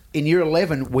 In year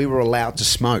 11, we were allowed to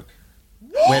smoke.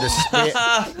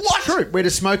 It's true. We had a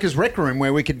smoker's rec room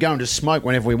where we could go and just smoke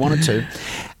whenever we wanted to.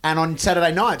 And on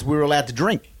Saturday nights, we were allowed to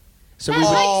drink. So we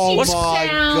That were. makes you my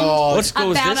sound God. What school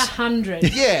was about this? 100.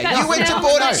 Yeah, That you went to sounds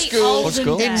boarding like the school olden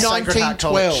school? days. in Sacred Heart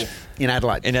College 1912. in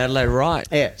Adelaide. In Adelaide, right?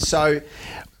 Yeah, so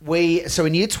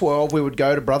in year 12 we would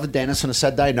go to Brother Dennis on a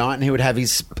Saturday night and he would have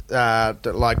his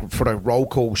sort of roll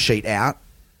call sheet out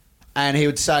and he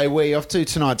would say, "Where you off to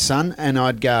tonight, son?" And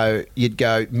you'd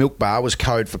go, Milk Bar was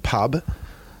code for pub.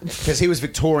 Because he was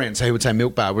Victorian, so he would say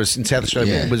Milk Bar. Was in South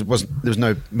Australia, Yeah. there was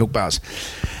no milk bars.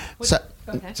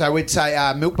 Okay. So we'd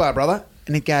say, Milk Bar, brother.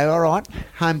 And he'd go, "All right,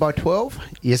 home by 12?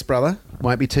 Yes, brother.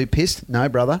 Won't be too pissed? No,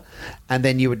 brother." And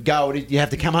then you would go, you have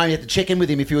to come home, you have to check in with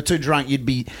him. If you were too drunk, you'd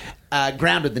be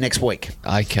grounded the next week.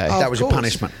 Okay. That was your course.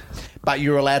 punishment. But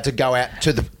you were allowed to go out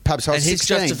to the pub. So I And was his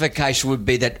 16. justification would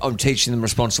be that I'm teaching them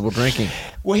responsible drinking.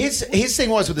 Well, his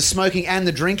thing was with the smoking and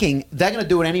the drinking, they're going to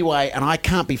do it anyway, and I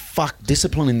can't be fucked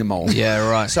disciplining them all. Yeah,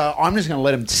 right. So I'm just going to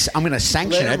let them. I'm going to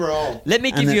sanction Let it. him roll. Let me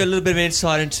And give then- you a little bit of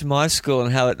insight into my school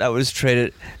and how that was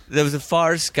treated. There was a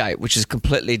fire escape, which is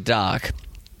completely dark.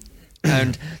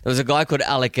 And there was a guy called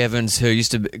Alec Evans who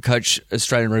used to coach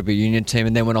Australian rugby union team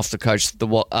and then went off to coach the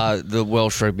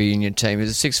Welsh rugby union team. He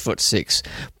was 6'6",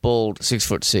 bald,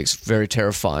 6'6", very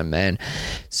terrifying man.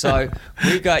 So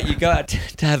you go out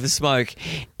to have a smoke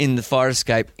in the fire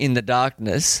escape in the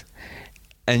darkness,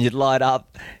 and you'd light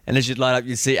up, and as you'd light up,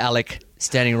 you'd see Alec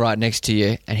standing right next to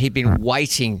you, and he'd been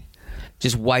waiting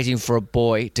for a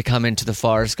boy to come into the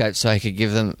fire escape so he could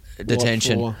give them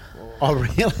detention. What for? Oh,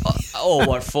 really? Oh,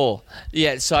 what for?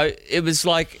 Yeah, so it was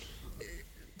like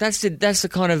that's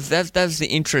the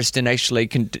interest in actually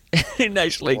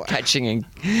catching and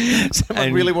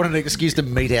Someone really wanted an excuse to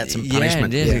mete out some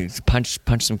punishment. Yeah, punch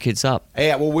some kids up.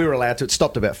 Yeah, well, we were allowed to. It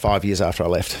stopped about 5 years after I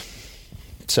left.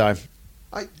 So,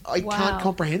 I Wow. can't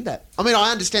comprehend that. I mean,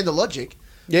 I understand the logic,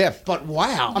 yeah. but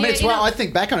wow. I mean, Yeah, it's you well, know- I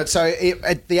think back on it. So,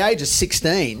 at the age of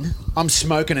 16, I'm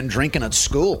smoking and drinking at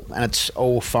school, and it's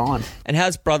all fine. And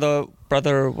how's brother?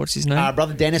 What's his name?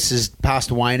 Brother Dennis has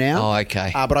passed away now. Oh,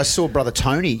 okay. But I saw Brother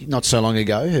Tony not so long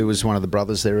ago, who was one of the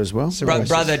brothers there as well.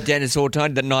 Brother Dennis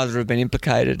Ortone, that neither have been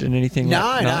implicated in anything. No.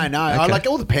 like, I, Okay. like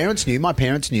all the parents knew. My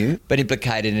parents knew. But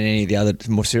implicated in any of the other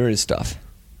more serious stuff.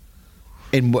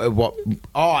 In what?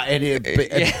 Oh, and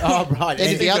oh, right.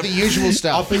 And the other usual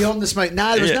stuff. Oh, beyond the smoke.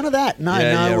 No, there was Yeah. none of that. No,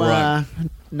 Yeah, no, yeah,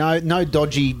 right. no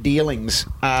dodgy dealings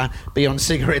beyond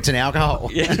cigarettes and alcohol.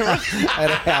 Yeah,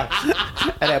 right.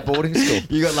 at our boarding school.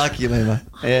 You got lucky, Lehmo.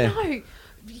 Yeah. No,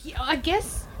 I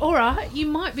guess, all right, you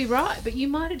might be right, but you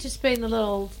might have just been the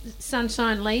little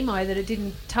sunshine Lehmo that it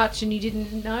didn't touch and you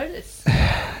didn't notice.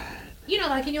 You know,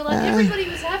 like, and you're like, everybody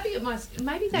was happy at my...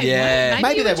 Maybe they Yeah. weren't.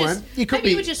 Maybe you they were just- weren't. You could maybe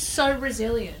be- you were just so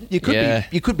resilient. You could Yeah. be.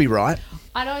 You could be right.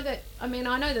 I know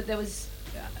that there was...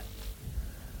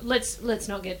 let's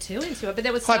not get too into it, but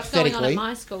there was stuff going on at Hypothetically.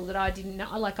 my school that I didn't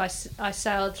know. Like, I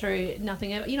sailed through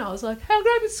nothing ever. You know, I was like, how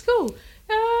great was school?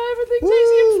 Everything's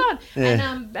easy and fun.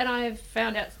 Yeah. And I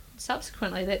found out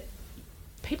subsequently that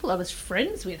people I was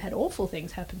friends with had awful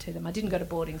things happen to them. I didn't go to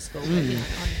boarding school. But, you know,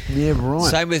 Yeah, right.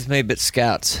 Same with me, but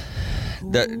scouts.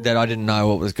 That I didn't know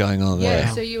what was going on yeah, there.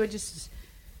 so you were just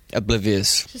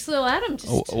Oblivious. little Adam,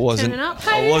 just I wasn't. turning up. I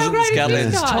Hey, how wasn't great is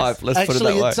Scallions this, guys? type. Let's put it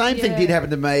Actually, that way. the same thing Yeah. did happen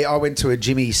to me. I went to a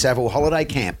Jimmy Savile holiday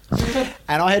camp,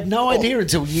 and I had no idea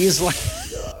until years later.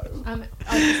 I'd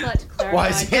just like to clarify. Why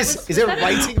is this? Is there a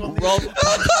rating on this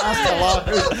podcast?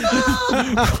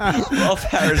 Hello. Rolf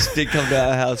Harris did come to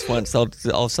our house once.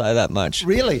 I'll say that much.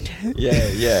 Really?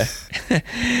 Yeah.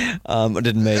 I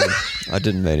didn't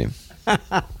meet him.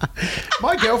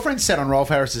 My girlfriend sat on Rolf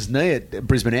Harris's knee at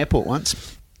Brisbane Airport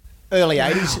once. early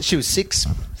 80s. She was 6.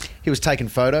 He was taking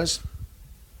photos.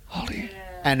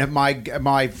 And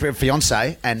my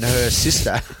fiance and her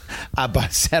sister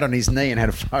both sat on his knee and had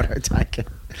a photo taken.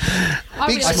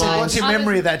 Big I said, smile. what's your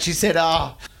memory of that? She said,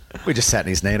 we just sat on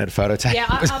his knee and had a photo taken. Yeah,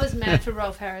 I was mad for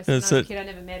Rolf Harris when I was That's a kid. I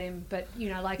never met him, but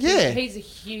Yeah. he's a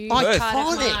huge Iconic.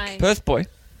 part of my. Perth boy.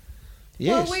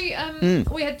 Yes. Well,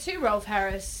 we had 2 Rolf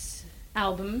Harris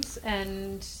albums,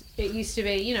 and it used to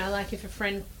be, like if a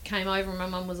friend came over and my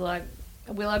mum was like,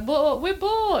 we're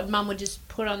bored. Mum would just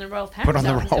put on the Rolf Harris. Put on the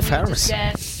albums, Rolf and we would Harris. just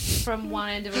dance from one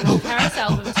end of a Rolf Harris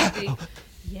album to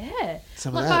the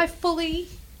Some of like that.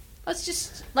 I was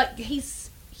just like he's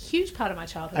a huge part of my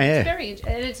childhood. Oh, yeah. It's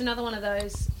and it's another one of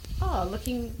those. Oh,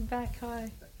 looking back,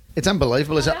 It's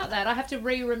unbelievable. about that. I have to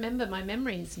remember my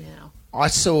memories now. I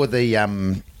saw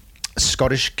the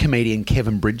Scottish comedian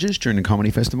Kevin Bridges during the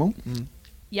comedy festival.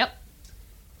 Yep.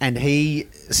 And he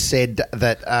said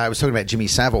that I was talking about Jimmy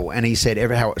Savile, and he said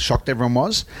how shocked everyone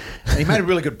was. And he made a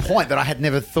really good point that I had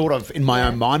never thought of in my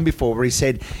own mind before, where he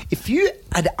said, if you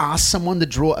had asked someone to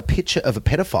draw a picture of a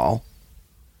pedophile,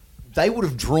 they would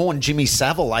have drawn Jimmy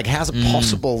Savile. Like, how's it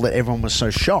possible that everyone was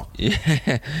so shocked?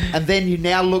 Yeah. And then you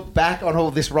now look back on all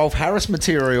this Rolf Harris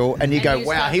material, and you And go, you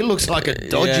wow, start- he looks like a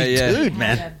dodgy Yeah. dude, Had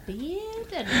man. a beard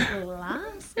and glasses.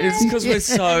 It's because we're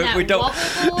so And we that don't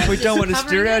wobble board we just don't want to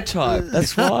covering it. stereotype.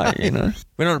 That's why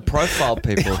we're not a profile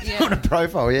people. Yeah. On a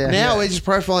profile, yeah. Now we're just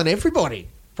profiling everybody.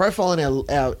 Profiling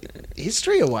our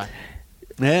history away.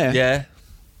 Yeah.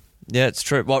 Yeah, it's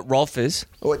true. What Rolf is.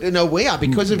 No, we are.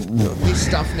 Because of this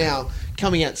stuff now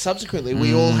coming out subsequently,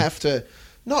 we all have to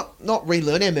not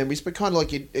relearn our memories, but kind of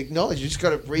like you acknowledge, you just got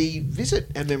to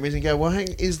revisit our memories and go, well,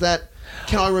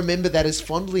 can I remember that as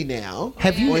fondly now?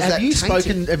 Have you Or is that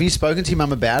tainted? spoken to your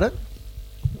mum about it?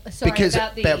 Sorry, Because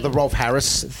about the Rolf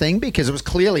Harris thing, because it was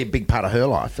clearly a big part of her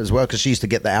life as well, because she used to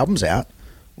get the albums out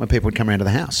when people would come around to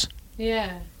the house.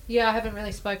 Yeah, I haven't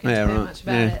really spoken Yeah, to her right. much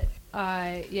about Yeah. it.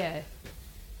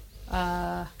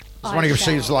 I was wondering if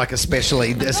she was like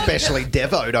especially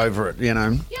devoed over it, Yeah,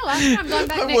 last time I'm going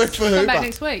back I work next. for Come Hooper. back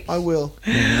next week. I will.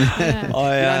 Yeah. You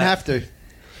don't have to.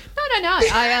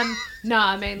 No.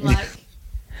 I mean, like,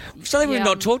 Something we've Yeah.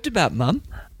 not talked about, Mum.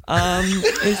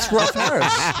 It's Rolf Harris.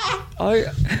 I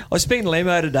was speaking to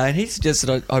Lehmo today, and he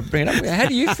suggested I bring it up. How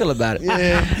do you feel about it?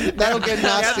 Yeah, that'll get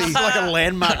nasty. It's like a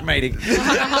landmark meeting.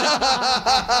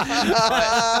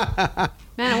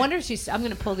 man, I wonder if she's. I'm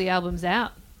going to pull the albums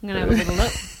out. I'm going to have a little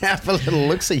look. Have a little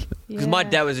look-see. Because my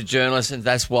dad was a journalist, and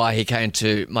that's why he came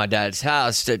to my dad's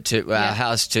house to our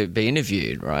house to be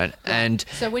interviewed, right? And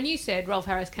So when you said Rolf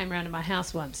Harris came around to my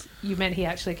house once, you meant he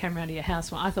actually came around to your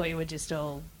house once. I thought you were just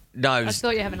all. no, it I was,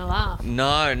 thought you were having a laugh. no,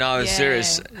 I was Yeah,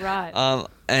 serious. right.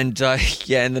 And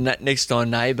the next door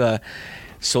neighbour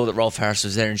saw that Rolf Harris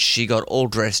was there, and she got all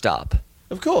dressed up.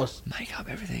 Of course. Makeup,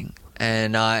 everything,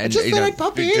 and just thought I'd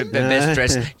pop in. best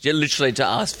dressed, literally to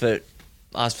ask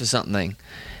for something,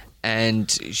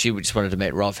 and she just wanted to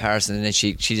meet Rolf Harris, and then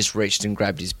she just reached and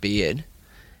grabbed his beard,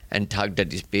 and tugged at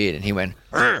his beard, and he went.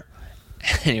 "Arr!"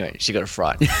 Anyway, she got a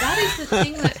fright. That is the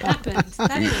thing that happened.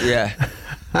 That is, Yeah,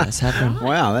 that's happened.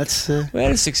 Wow, that's... We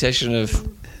had a succession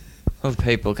of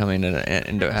people coming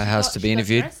into our house to be she got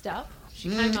interviewed, dressed up. She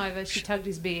came over. She tugged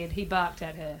his beard. He barked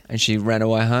at her. and she ran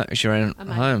away home. She ran Amazing.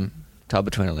 home, tail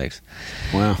between her legs.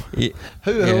 Wow. Yeah.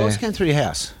 Who Yeah. else came through your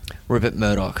house? Rupert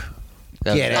Murdoch.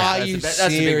 Get out. Are you that's a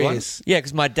big one. serious? Yeah,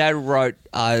 because my dad wrote.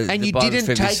 And the you biography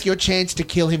didn't of his- take your chance to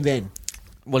kill him then?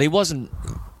 Well, he wasn't.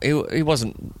 He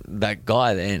wasn't that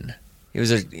guy then. He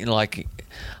was I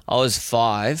was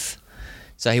 5,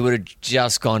 so he would have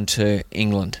just gone to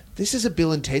England. This is a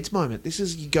Bill and Ted's moment. This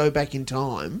is you go back in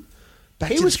time. Back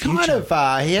He to was the future. kind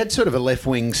of... he had sort of a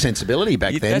left-wing sensibility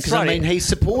back Yeah, then. that's Because, I right. mean, he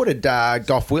supported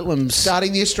Gough Whitlam's...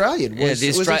 starting the Australian was, the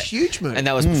was a Austra- huge move. and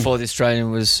that was before the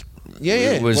Australian was.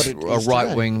 Yeah. Was What it a is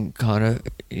right wing kind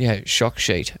of shock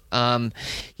sheet.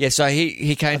 So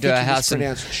he came I to think our it house is and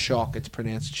pronounced shock. It's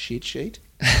pronounced shit sheet.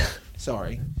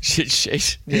 Sorry. shit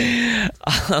sheet.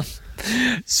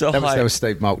 So That was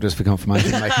Steve Malk, just for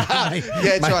confirmation.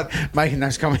 it's right. Making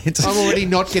those comments. I'm already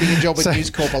not getting a job with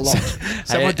News Corp a lot.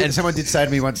 Someone did say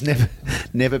to me once,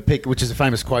 never pick, which is a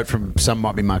famous quote from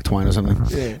might be Mark Twain or something.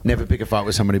 Yeah. Never pick a fight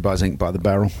with somebody who buys ink by the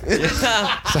barrel.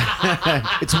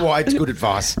 It's good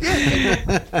advice.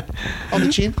 On the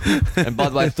chin. And by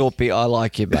the way, Thorpe, I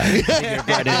like you, babe. You're a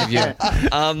great interview.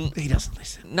 He doesn't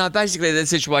listen. No, basically the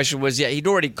situation was, he'd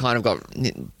already kind of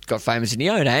got famous, and he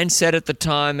owned Ansett at the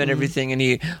time and everything, and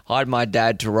he hired my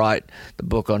dad to write the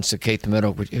book on Sir Keith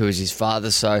Murdoch, who was his father.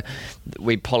 So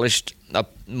we polished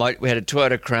up. We had a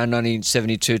Toyota Crown,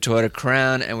 1972 Toyota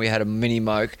Crown, and we had a Mini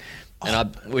Moke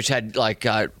which had like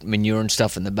manure and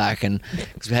stuff in the back, and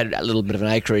because we had a little bit of an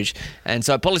acreage, and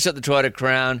so I polished up the Toyota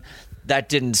Crown. That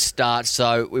didn't start,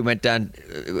 so we went down.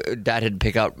 Dad had to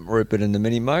pick up Rupert in the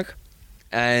Mini Moke,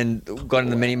 and got in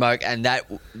the Mini Moke, and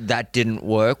that didn't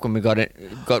work when we got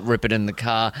Rupert in the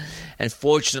car, and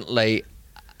fortunately,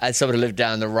 as someone who lived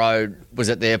down the road was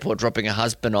at the airport dropping her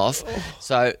husband off,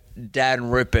 so Dad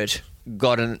and Rupert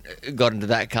got into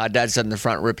that car. Dad sat in the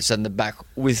front, Rupert sat in the back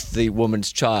with the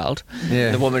woman's child.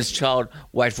 Yeah. The woman's child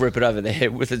waved Rupert over the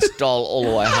head with its doll all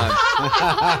the way home.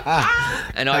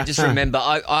 And I just remember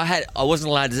I wasn't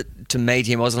allowed to meet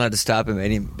him. I wasn't allowed to start to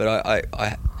meet him, but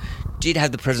I did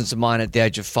have the presence of mind at the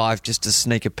age of 5 just to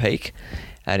sneak a peek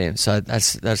at him. So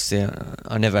that's the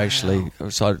I never actually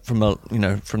aside from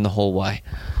from the hallway.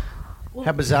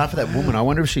 How bizarre for that woman. I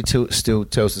wonder if she still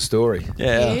tells the story.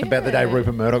 Yeah. About the day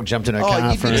Rupert Murdoch jumped in her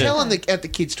car. You can tell at the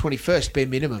kid's 21st, bare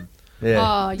minimum. Yeah.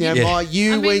 Oh,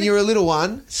 When you were a little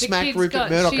one, smack Rupert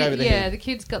Murdoch over the head. Yeah, the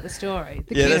kid's got the story.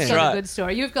 The Yeah, kid's that's got right. a good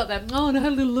story. You've got that, and I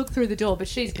had a little look through the door, but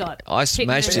she's got... I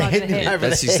smashed him him. over the head. Over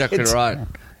That's the exactly head. right.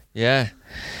 Yeah.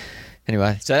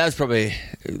 Anyway, so that was probably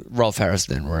Rolf Harris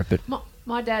then, Rupert.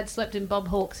 My dad slept in Bob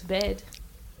Hawke's bed.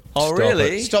 Oh, Stop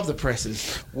really? Stop the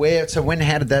presses.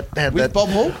 How did that... With Bob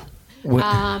Hawke?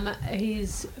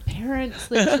 His parents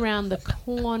lived around the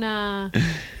corner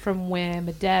from where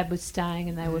my dad was staying,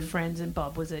 and they were friends, and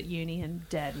Bob was at uni, and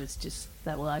Dad was just...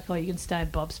 They were like, you can stay in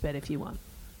Bob's bed if you want.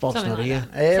 Bob's Something not like here.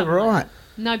 that. Yeah, Something right. like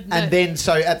that. No, And then,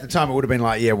 so at the time it would have been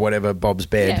like, yeah, whatever, Bob's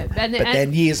bed. Yeah, but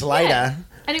then years later... Yeah.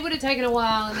 And it would have taken a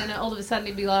while, and then all of a sudden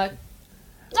he'd be like,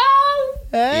 "Oh,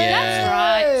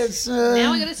 that's right.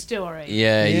 Now I got a story."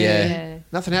 Yeah.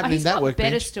 Nothing happened He's in that got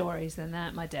better workbench. stories than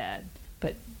that, my dad.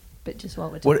 But just while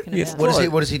we're What, talking about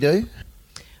what does he do?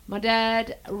 my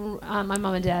dad, my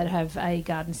mum and dad have a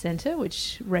garden centre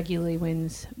which regularly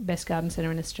wins best garden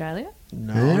centre in Australia.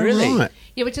 No, really? Right.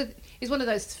 Yeah, which is one of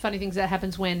those funny things that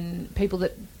happens when people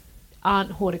that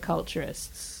aren't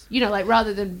horticulturists, like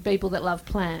rather than people that love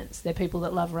plants, they're people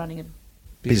that love running a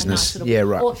Business. nice little- Yeah,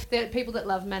 right. Or they're people that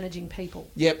love managing people.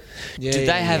 Yep. Yeah, Did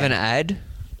they have an ad?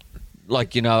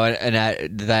 Like, an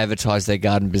ad, did they advertise their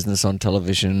garden business on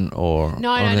television or...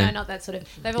 No, not that sort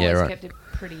of... They've always right. kept it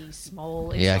pretty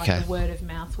small. It's Yeah, like okay. a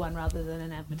word-of-mouth one rather than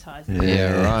an advertising.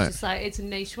 Yeah, right. It's just like, it's a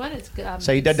niche one. It's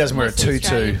So your dad doesn't wear a mostly tutu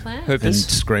Australian plants. and Hoopers?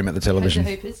 scream at the Hoopers, television.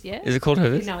 Hoopers, yeah. Is it called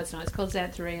Hoovers? No, it's not. It's called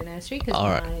Xantheria Nursery because All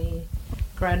right. my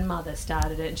grandmother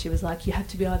started it and she was like, you have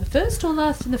to be either first or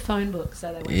last in the phone book. So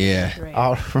they went Yeah. Xantheria.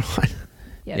 Oh, right.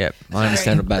 Yep, I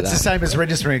understand about It's the that. same as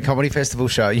registering a comedy festival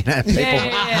show. People Yeah,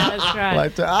 that's right.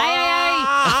 like to, Plus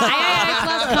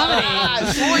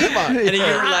comedy. And are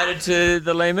you related to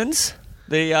the Lehmans?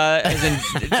 As in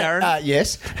Darren?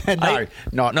 yes.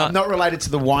 No, I'm not related to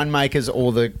the winemakers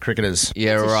or the cricketers.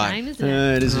 Yeah, It's a right. shame, isn't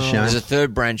it? It is a shame. There's a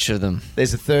third branch of them.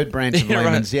 There's a third branch of Yeah,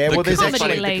 right. Lehmans. Yeah, well, there's comedy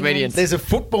actually Lehmans. comedians. there's a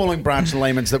footballing branch of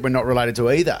Lehmans that we're not related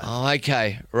to either. Oh,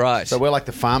 okay, right. So we're like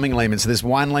the farming Lehmans. So there's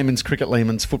wine Lehmans, cricket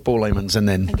Lehmans, football Lehmans, and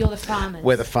then And you're the farmers.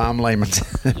 we're the farm Lehmans.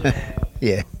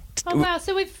 Yeah. Oh wow!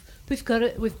 So we've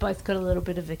both got a little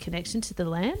bit of a connection to the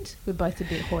land. We're both a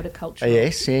bit horticultural.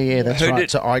 Yes, yeah, that's Who right.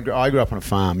 did- So I grew up on a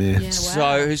farm, yeah. Yeah, wow.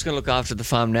 So who's going to look after the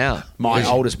farm now? My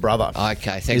oldest brother.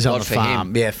 Okay, thank is on God the for farm.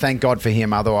 him. Yeah, thank God for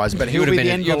him. Otherwise, but he'll would be have the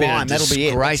been end you'd of the have line. been a That'll be it.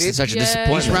 disgrace That's and it. such a Yeah.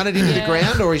 disappointment. He's run it into the Yeah.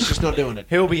 ground, or he's just not doing it.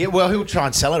 He'll try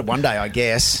and sell it one day, I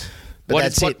guess. But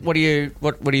that's it. What do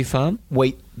you farm?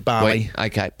 Wheat, barley. Wait,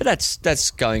 okay, but that's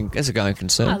a going I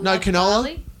concern. No love canola?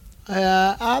 barley.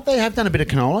 They have done a bit of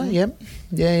canola. Yep.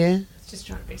 Yeah. Just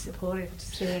trying to be supportive.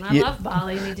 I love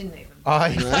barley, and he didn't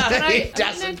even. He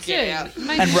doesn't care.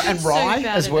 And rye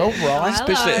as well, rye.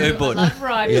 Especially I Ubud. love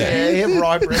rye. Yeah,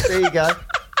 rye bread. There you go.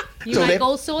 You So make they're-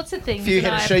 all sorts of things. A few that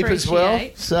head of I sheep as well.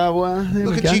 appreciate. So there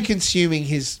Look we at go. you consuming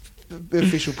his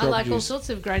official I like all produce. sorts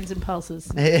of grains and pulses.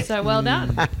 Yeah. So well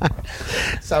done.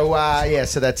 So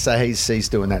so that's he's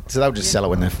doing that. So they'll just sell it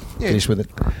when they're finished with it,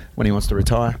 when he wants to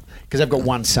retire. Because they've got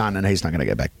one son and he's not going to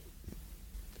go back.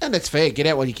 And that's fair. Get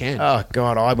out while you can. Oh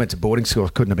God, I went to boarding school. I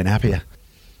couldn't have been happier.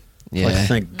 Yeah. Like,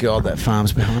 thank God that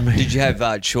farm's behind me. Did you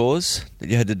have chores that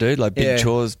you had to do, like big Yeah.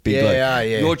 chores? Big, Yeah, like,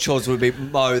 yeah. Your chores would be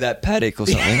mow that paddock or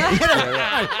something.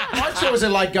 My chores are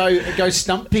like go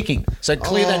stump picking. So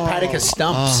clear that paddock of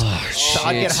stumps. Oh, So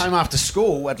I'd get shit. home after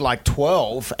school at like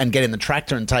 12 and get in the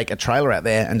tractor and take a trailer out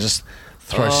there and just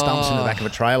throw stumps in the back of a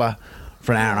trailer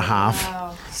for an hour and a half.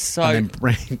 Wow. So And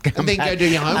then, And then go do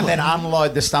your homework. And then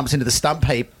unload the stumps into the stump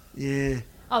heap. Yeah.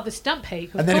 Oh, the stump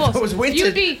heap. Of And then course. if it was winter,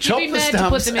 you'd be chop the mad to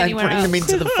put stumps them and anywhere bring them else.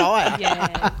 into the fire.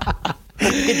 Yeah.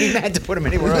 He'd be mad to put them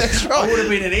anywhere else. That's right. I would have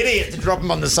been an idiot to drop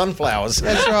them on the sunflowers.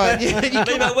 That's right. Yeah, you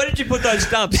Lehmo, where did you put those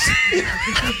stumps?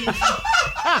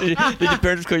 Did your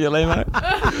parents call you Lehmo?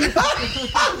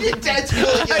 Your dad's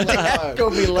calling you Dad Lehmo.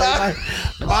 called me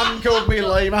Lehmo. Mum called me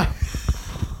Lehmo.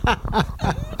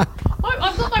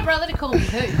 I've got my brother to call me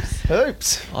Hoops.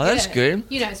 Oops. Oh, that's Yeah. good.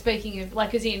 You know, speaking of,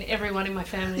 like, as in everyone in my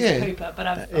family is Yeah. a Hooper, but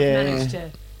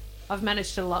I've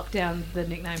managed to lock down the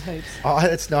nickname Hoops. Oh,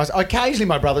 that's nice. Occasionally,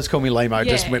 my brothers call me Lehmo,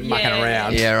 just Yeah, mucking yeah,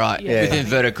 around. Yeah, right. Yeah. With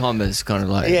inverted commas, kind of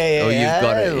like. Yeah, Oh, you've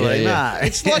got it. Lehmo. Yeah.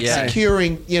 It's like Yeah.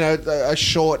 securing, a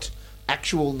short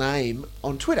actual name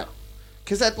on Twitter.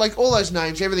 Because that, like, all those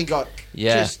names, everything got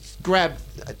just grabbed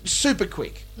super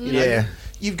quick. You know? Yeah.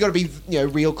 You've got to be,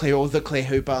 Real Claire or the Claire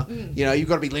Hooper. You've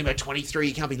got to be Lehmo 23.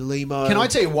 You can't be Lehmo. Can I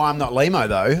tell you why I'm not Lehmo,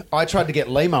 though? I tried to get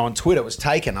Lehmo on Twitter. It was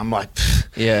taken. I'm like, pfft.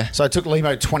 Yeah. So I took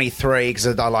Lehmo 23 because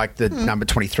I like the number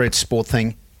 23. It's a sport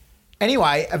thing.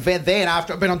 Anyway, then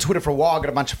after I've been on Twitter for a while, I got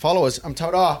a bunch of followers. I'm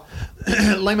told,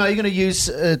 Lehmo, are you going to use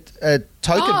a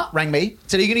token? Oh. Rang me.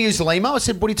 Said, are you going to use Lehmo? I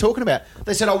said, what are you talking about?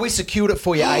 They said, we secured it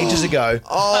for you ages ago.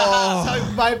 So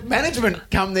my management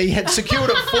company had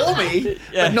secured it for me,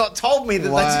 but not told me that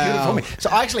they'd secured it for me. So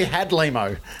I actually had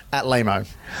Lehmo at Lehmo.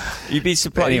 You'd be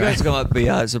surprised. Anyway. You guys might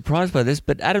be surprised by this,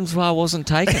 but Adam Zwar wasn't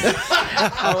taken.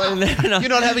 You're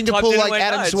not having to pull like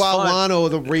Adam Zwar 1 or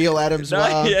the real Adam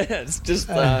Zwar. It's just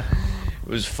it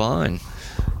was fine.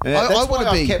 Yeah, that's I why wanna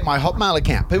I've be- kept my Hotmail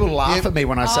account. People laugh Yeah. at me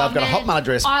when I say I've got a man, Hotmail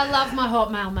address. I love my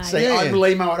Hotmail, mate. See, Yeah. I'm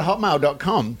Lehmo at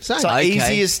hotmail.com. Same. It's the Okay.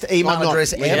 easiest email I'm not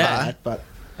address with ever. that, but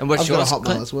And what's I've got a yours, Hotmail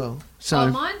Claire? as well. So Oh,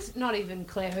 mine's not even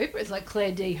Claire Hooper. It's like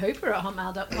Claire D. Hooper at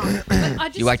hotmail.com. But I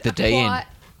just You whack the D in.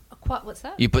 What's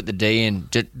that? You put the D in.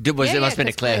 It Yeah, must have been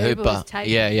a 'cause Claire Claire Hooper Hooper. was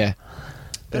taken. Yeah.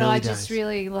 But Early I just days.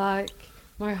 really like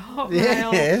my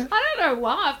Hotmail. Yeah. I don't know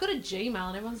why. I've got a Gmail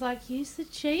and everyone's like, use the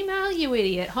Gmail, you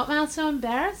idiot. Hotmail's so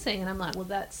embarrassing. And I'm like, well,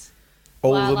 that's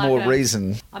all why I the like more it.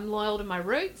 reason. I'm loyal to my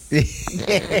roots. Yes.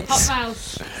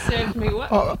 Hotmail's served me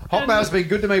well. Hotmail's been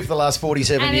good to me for the last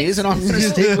 47 years, and I'm going to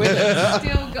still- stick with it.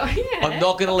 Still going, yeah. I'm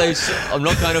not going to leave. I'm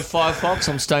not going to Firefox.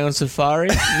 I'm staying on Safari.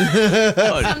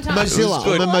 Sometimes Mozilla.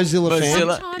 good. I'm a Mozilla fan.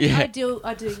 Mozilla. Sometimes Yeah.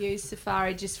 I do use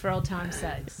Safari just for old time's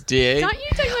sakes. Do you? Don't you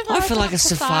take my I feel like a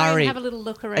Safari Safari. and have a little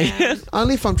look around?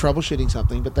 Only if I'm troubleshooting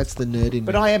something, but that's the nerd in me.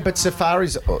 But I am. But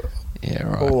Safari's. Yeah,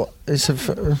 right. Or is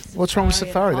what's wrong with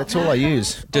Safari? That's all I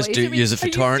use. Just Or do is it- use it for are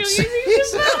you torrents. still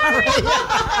using Safari?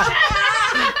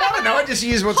 I don't know. I just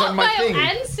use what's on my Hotmail thing.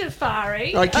 and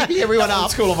Safari. All right, keeping everyone How up.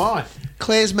 old school am I?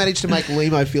 Claire's managed to make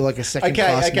Lehmo feel like a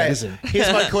second-class magazine.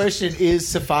 Here's my question: is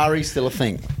Safari still a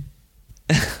thing?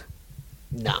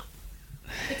 No.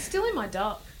 It's still in my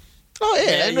dock. Oh,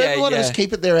 yeah. Yeah, and yeah, a lot of us yeah.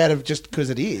 keep it there out of just because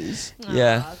it is.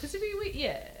 Yeah. Because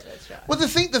that's right. Well, the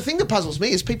thing that puzzles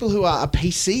me is people who are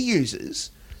PC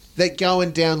users that go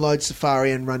and download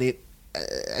Safari and run it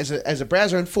as a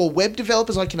browser. And for web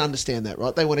developers, I can understand that,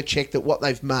 right? They want to check that what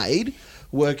they've made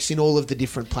works in all of the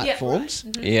different platforms.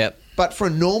 right. Yep. But for a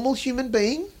normal human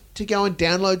being to go and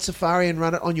download Safari and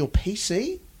run it on your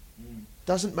PC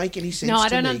doesn't make any sense No, I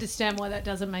to don't me. understand why that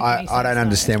doesn't make any sense. I don't though.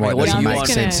 understand why it What do doesn't you make want?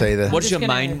 sense either. What's just your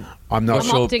gonna- main? I'm not I'm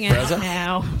sure. opting out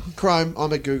now. Chrome,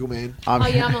 I'm a Google man. I'm- Oh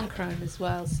yeah, I'm on Chrome as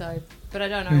well. So, but I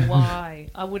don't know why.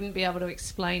 I wouldn't be able to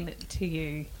explain it to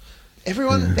you.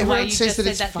 Everyone The way everyone you says just that said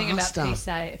it's that thing about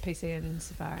faster. PC and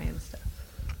Safari and stuff.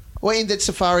 Well, in that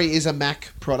Safari is a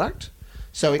Mac product,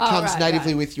 so it comes right,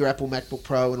 natively right. with your Apple MacBook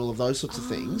Pro and all of those sorts of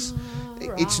things.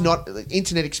 It's right. not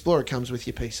Internet Explorer comes with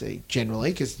your PC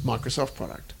generally because it's Microsoft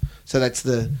product. So that's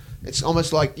it's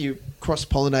almost like you cross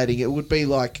pollinating. It would be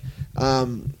like,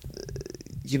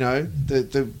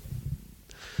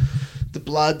 the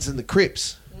Bloods and the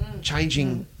Crips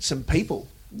changing some people.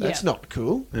 That's Yeah. not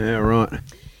cool. Yeah, right.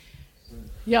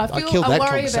 Yeah, I killed that worry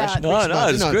conversation. about. No,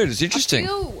 it's No. good. It's interesting.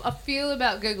 I feel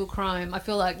about Google Chrome. I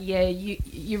feel like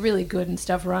you're really good and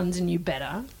stuff runs in you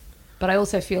better, but I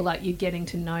also feel like you're getting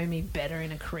to know me better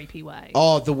in a creepy way.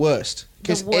 Oh, the worst.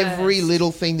 Because The worst. every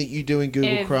little thing that you do in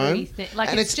Google Chrome, Everything. Like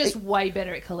and it's just way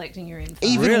better at collecting your info.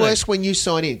 even Really? worse when you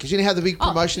sign in. Because you know how the big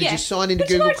promotion is you sign into But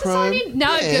you Google like to Chrome. sign in?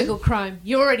 No, Yeah. Google Chrome.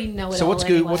 You already know it. So all what's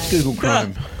anyway. what's Google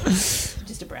Chrome?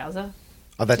 Just a browser.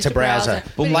 Oh, that's Just a browser.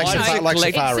 But Like, you know, like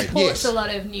it Safari. It supports Yes. a lot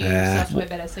of new software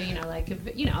better. So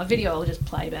a video will just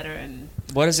play better and.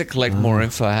 Why does it collect more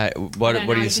info? What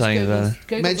are you saying about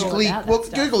it? Magically,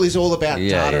 Google is all about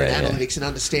Yeah, data yeah, and yeah. analytics and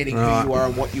understanding who you are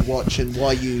and what you watch and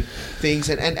why you things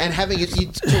and having it. You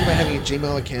talk about having a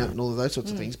Gmail account and all of those sorts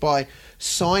of things. By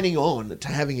signing on to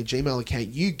having a Gmail account,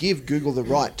 you give Google the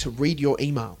right to read your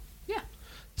email. Yeah.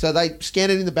 So they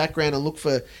scan it in the background and look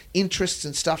for interests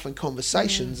and stuff and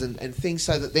conversations and things,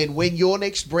 so that then when you're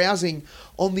next browsing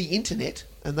on the internet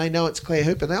and they know it's Claire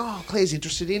Hooper, and they, Claire's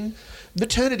interested in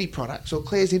maternity products, or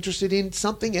Claire's interested in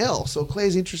something else, or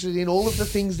Claire's interested in all of the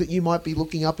things that you might be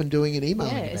looking up and doing and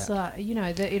emailing about. It's like,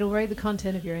 it'll read the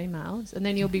content of your emails, and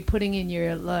then you'll be putting in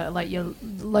your your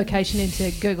location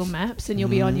into Google Maps, and you'll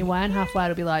be on your way, and halfway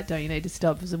it'll be like, don't you need to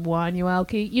stop for some wine, you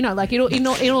alky?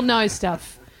 It'll know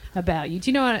stuff about you. Do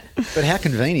you know what? But how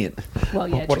convenient. Well,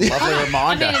 yeah. What a lovely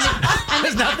reminder. I mean,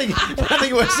 There's nothing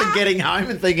worse than getting home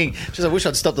and thinking, I wish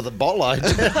I'd stopped at the bottle.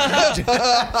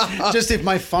 Just if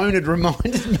my phone had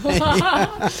reminded me.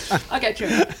 Okay, true.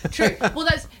 Well,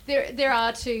 there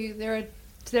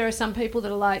are some people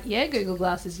that are like, yeah, Google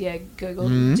Glasses, yeah,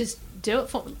 Google, just do it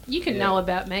for me. You can know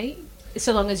about me,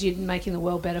 so long as you're making the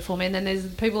world better for me. And then there's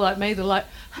people like me that are like,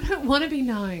 I don't want to be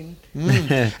known.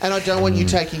 And I don't want you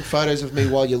taking photos of me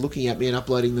while you're looking at me and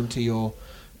uploading them to your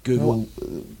Google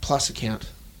Plus account.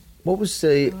 What was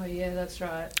the... Oh, yeah, that's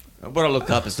right. What I look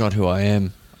up is not who I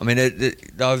am. I mean,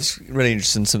 I was really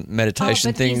interested in some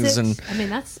meditation things.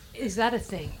 Is that a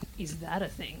thing?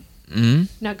 Mm?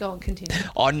 No, go on, continue.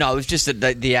 Oh, no, it's just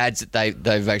that the ads that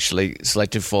they've actually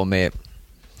selected for me,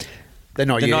 They're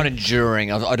not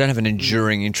enduring. I don't have an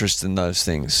enduring interest in those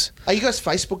things. Are you guys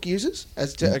Facebook users?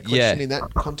 As to a question in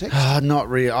that context? Not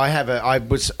really. I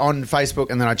was on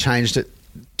Facebook and then I changed it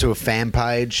to a fan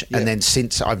page, and then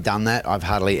since I've done that, I've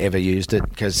hardly ever used it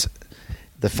because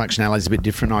the functionality is a bit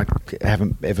different. I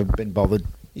haven't ever been bothered.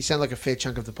 You sound like a fair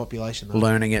chunk of the population, though.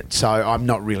 Learning it, so I'm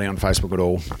not really on Facebook at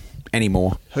all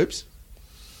anymore. Hoops?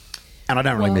 And I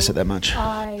don't really miss it that much.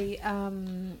 I've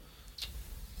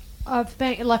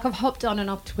hopped on and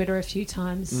off Twitter a few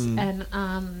times, and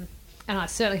I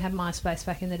certainly had MySpace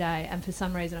back in the day, and for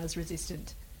some reason I was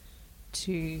resistant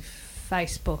to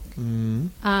Facebook.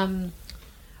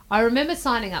 I remember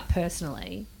signing up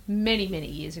personally many, many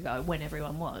years ago when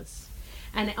everyone was,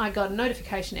 and I got a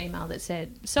notification email that said,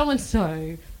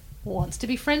 so-and-so wants to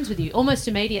be friends with you, almost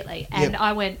immediately. And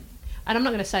I went, and I'm not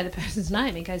going to say the person's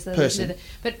name in case they listen to it,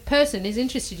 but person is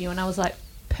interested in you. And I was like,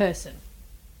 person.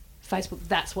 Facebook,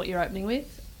 that's what you're opening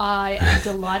with? I am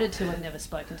delighted to have never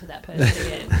spoken to that person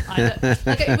again.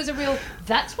 It was a real,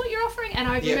 that's what you're offering? And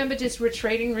I remember just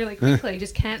retreating really quickly,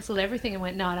 just cancelled everything and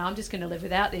went, no, I'm just going to live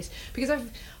without this. Because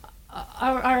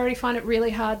I already find it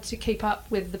really hard to keep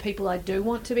up with the people I do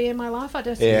want to be in my life. I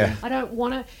don't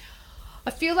want to... I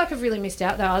feel like I've really missed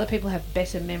out, though. Other people have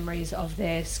better memories of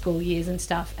their school years and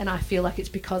stuff, and I feel like it's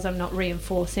because I'm not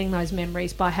reinforcing those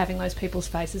memories by having those people's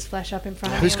faces flash up in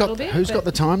front of me a little bit. Who's got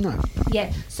the time, though?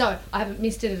 Yeah, so I haven't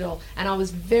missed it at all. And I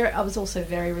was also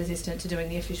very resistant to doing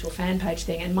the official fan page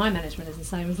thing, and my management is the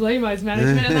same as Lehmo's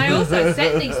management, and they also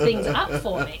set these things up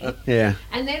for me. Yeah.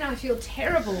 And then I feel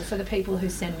terrible for the people who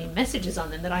send me messages on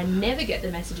them, that I never get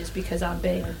the messages because I'm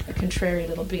being a contrary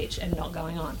little bitch and not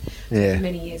going on. So for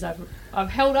many years I've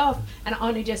held off, and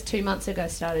only just 2 months ago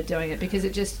started doing it because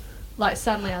it just, like,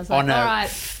 suddenly I was like, all right.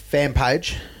 Fan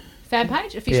page?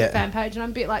 Official fan page, and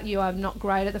I'm a bit like you, I'm not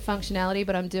great at the functionality,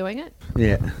 but I'm doing it.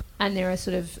 Yeah. And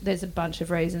there's a bunch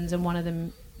of reasons, and one of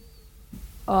them,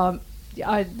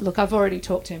 I've already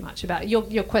talked too much about it.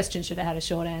 Your question should have had a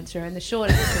short answer, and the short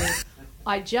answer is,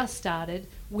 I just started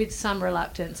with some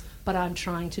reluctance, but I'm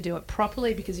trying to do it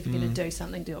properly, because if you're going to do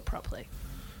something, do it properly.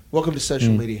 Welcome to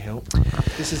Social Media Help.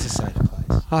 This is a safe place.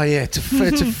 Oh yeah, it's a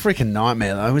freaking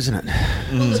nightmare though, isn't it?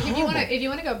 Well, look, if you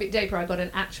want to go a bit deeper, I got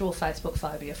an actual Facebook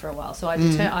phobia for a while. So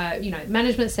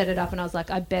management set it up, and I was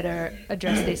like, I better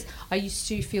address this. I used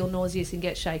to feel nauseous and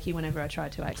get shaky whenever I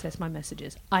tried to access my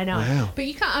messages. I know, but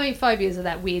you can't. I mean, phobias are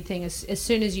that weird thing. As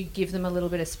soon as you give them a little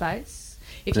bit of space,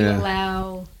 if you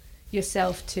allow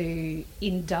yourself to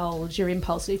indulge your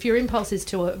impulse, if your impulse is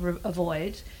to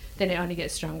avoid, then it only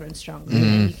gets stronger and stronger.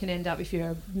 And you can end up, if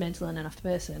you're a mental enough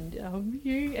person,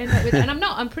 you end up with... And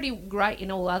I'm pretty great in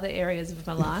all other areas of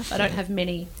my life. I don't have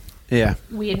many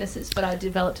weirdnesses, but I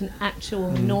developed an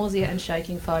actual nausea and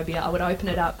shaking phobia. I would open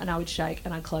it up and I would shake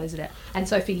and I'd close it out. And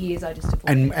so for years I just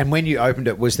avoided it. And when you opened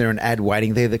it, was there an ad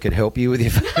waiting there that could help you with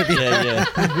your phobia?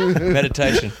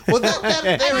 Meditation. Well,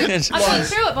 I got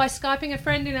through it by Skyping a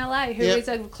friend in LA who is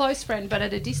a close friend but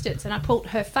at a distance, and I put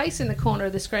her face in the corner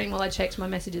of the screen while I checked my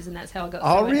messages, and that's how I got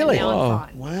through it. Really? And now I'm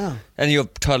fine. Wow. And you're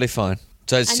totally fine.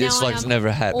 So it's like it's never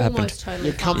happened. Totally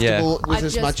You're comfortable with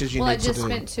as much as you need to do. I just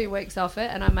spent 2 weeks off it,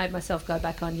 and I made myself go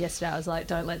back on yesterday. I was like,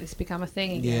 don't let this become a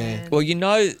thing again. Yeah. Well, you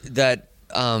know that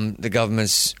the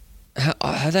government's...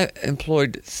 Have they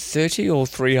employed 30 or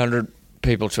 300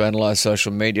 people to analyse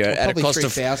social media at a cost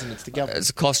of... 3,000, it's the government. It's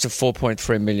a cost of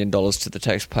 $4.3 million to the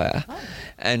taxpayer. Oh.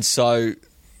 And so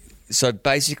So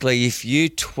basically, if you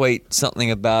tweet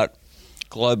something about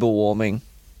global warming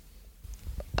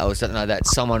or something like that,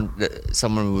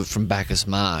 someone from Bacchus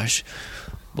Marsh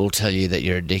will tell you that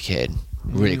you're a dickhead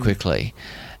really quickly.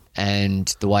 And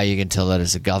the way you can tell that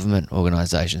is a government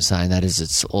organisation saying that is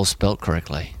it's all spelt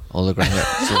correctly. All the grammar.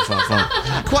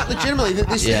 Quite legitimately,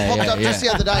 this popped up just the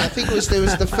other day. I think there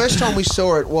was the first time we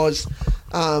saw it was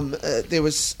there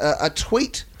was a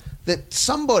tweet that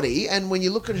somebody, and when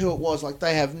you look at who it was, like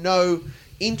they have no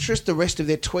interest. The rest of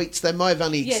their tweets, they might have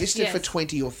only existed for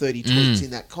 20 or 30 tweets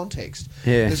in that context.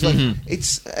 Yeah. It's like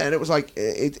it was like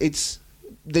it's.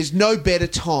 There's no better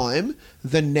time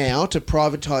than now to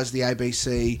privatise the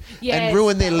ABC and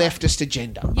ruin their leftist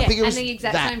agenda. Yeah, I think it was and the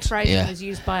exact same phrasing was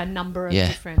used by a number of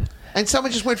different... And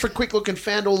someone just went for a quick look and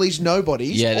found all these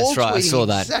nobodies. Yeah, that's all right. I saw tweeting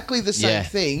that. Exactly the same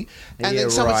thing. And then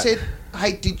someone said,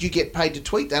 hey, did you get paid to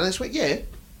tweet that? And I just went, yeah.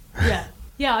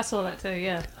 Yeah, I saw that too,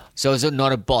 yeah. So is it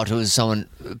not a bot? It was someone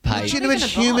paid. Legitimate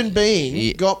human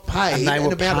being got paid. And they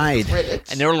were paid. Of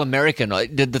credits. And they're all American.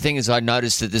 The thing is, I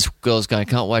noticed that this girl's going,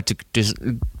 can't wait to just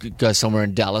go somewhere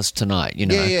in Dallas tonight, you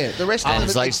know. Yeah. The rest of them...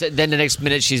 It's like, then the next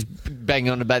minute she's banging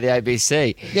on about the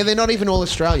ABC. Yeah, they're not even all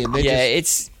Australian. They're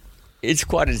it's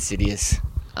quite insidious.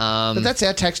 But that's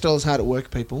our tax dollars hard at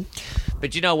work, people.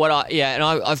 But you know what?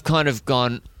 I've kind of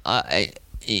gone,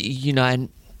 and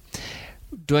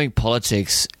doing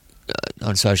politics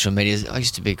on social media, I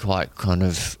used to be quite kind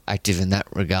of active in that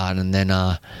regard, and then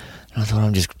I thought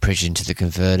I'm just preaching to the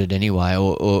converted anyway,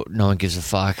 or no one gives a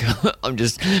fuck. I'm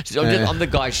the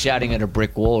guy shouting at a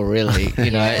brick wall, really,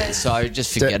 you know. So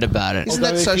just forget about it. Isn't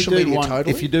that social media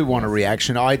totally? If you do want a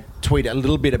reaction, I tweet a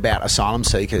little bit about asylum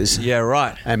seekers. Yeah,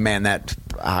 right. And man, that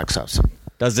arcs up some.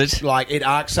 Does it? Like it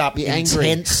arcs up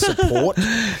intense support.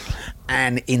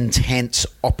 And intense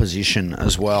opposition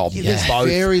as well. There's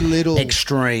very little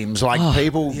extremes. Like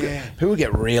people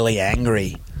get really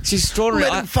angry. It's extraordinary.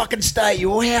 Let them fucking stay at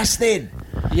your house then.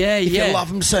 Yeah, if you love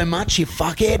them so much, you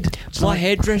fuckhead. My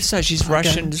hairdresser, she's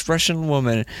Russian. This Russian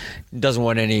woman doesn't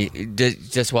want any.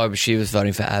 That's why she was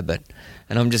voting for Abbott.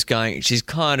 And I'm just going, she's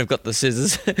kind of got the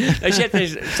scissors.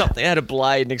 She had a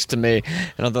blade next to me.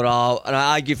 And I thought, and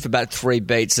I argued for about 3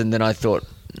 beats. And then I thought,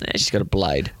 she's got a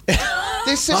blade.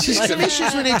 There's some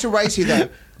issues we need to raise here, though.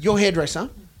 Your hairdresser,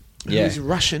 who's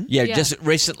Russision. Yeah, just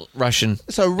recent Russian.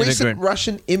 So recent immigrant.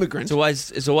 Russian immigrant.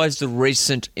 It's always the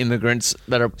recent immigrants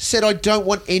that are said, I don't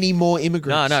want any more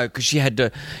immigrants. No, because she had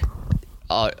to.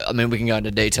 I mean, we can go into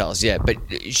details, but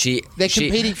they're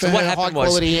competing for her high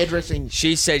quality hairdressing.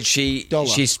 She said she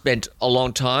spent a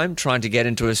long time trying to get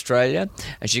into Australia,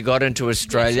 and she got into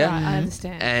Australia. That's right, I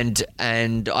understand.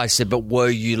 And I said, but were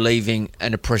you leaving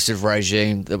an oppressive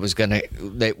regime that was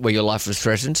where your life was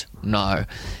threatened? No.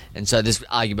 And so this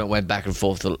argument went back and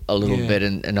forth a little bit,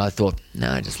 and I thought,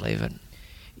 no, just leave it.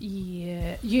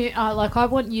 Yeah, I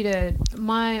want you to.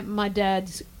 My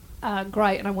dad's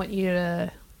great, and I want you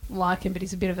to like him, but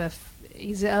he's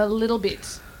a little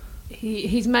bit.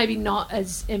 He's maybe not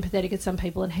as empathetic as some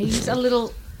people, and he's a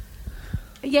little.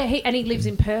 Yeah, he lives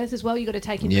in Perth as well. You got to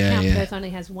take into account Perth only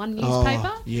has one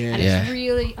newspaper, and it's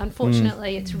really,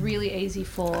 unfortunately, it's really easy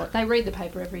they read the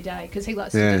paper every day because he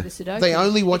likes to do the Sudoku. They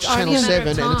only watch Channel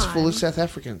 7, and it's full of South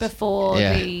Africans before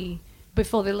the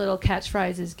little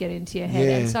catchphrases get into your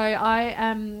head. And so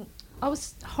I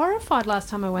was horrified last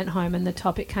time I went home, and the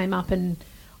topic came up, and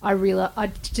I realized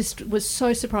I just was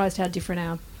so surprised how different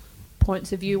our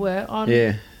points of view were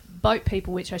on boat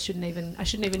people, which I shouldn't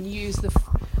even use the.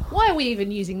 Why are we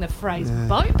even using the phrase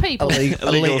boat people?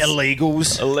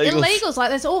 Illegals. Like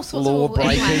there's all sorts law of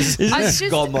breakers. Anyway,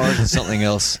 Scott Morris is something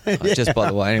else. Just by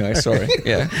the way, anyway, sorry.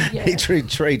 Yeah, he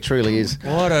truly is.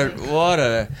 What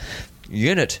a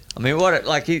unit. I mean, I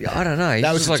don't know.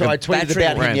 That was like I tweeted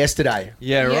about him yesterday.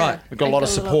 Yeah, right. We got a lot of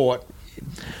support.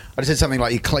 I just said something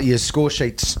like your score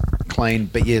sheet's clean,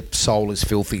 but your soul is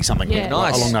filthy. Something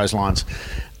along those lines.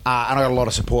 And I got a lot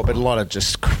of support, but a lot of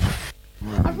just.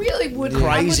 I really would.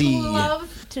 Crazy. I would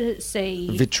love to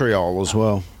see vitriol as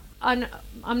well. I'm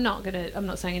not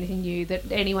saying anything new.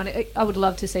 That anyone. I would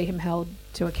love to see him held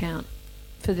to account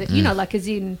for the. Like as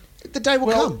in. The day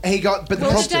will come. Will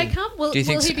the day come? Will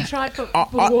he be tried for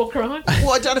war crime? Well,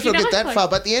 I don't know if he'll get that far,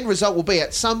 but the end result will be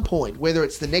at some point, whether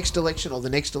it's the next election or the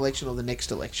next election or the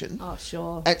next election. Oh,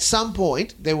 sure. At some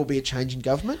point, there will be a change in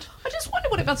government. I just wonder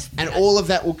what it was. And all of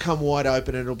that will come wide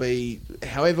open, and it'll be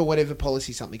whatever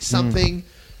policy, something.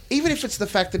 Even if it's the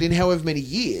fact that in however many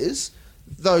years,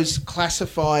 those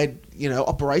classified,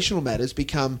 operational matters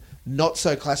become not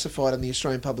so classified and the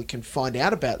Australian public can find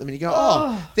out about them, and you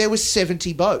go, there was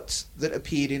 70 boats that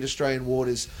appeared in Australian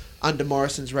waters under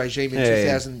Morrison's regime in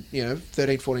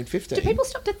 2013, 14, 15. Do people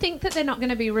stop to think that they're not going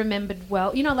to be remembered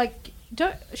well? You know, like,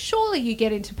 surely you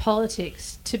get into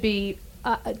politics to be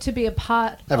a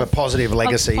part Have a positive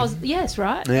legacy. Yes,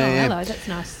 right? Yeah. Hello, that's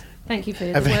nice. Thank you for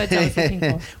the words I was looking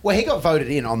for. Well, he got voted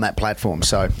in on that platform,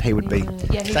 so he would be.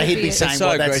 He'd be saying, so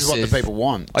well, that's what the aggressive. people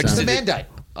want. I just It's a did mandate.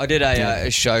 I did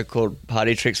a show called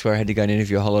Party Tricks where I had to go and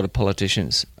interview a whole lot of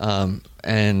politicians, and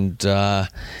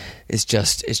it's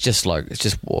just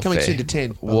warfare. Coming soon to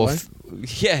 10, by the way.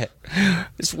 Yeah,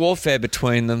 it's warfare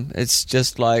between them. It's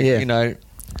just like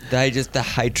the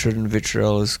hatred and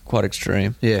vitriol is quite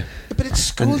extreme. Yeah. But it's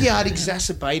schoolyard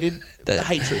exacerbated the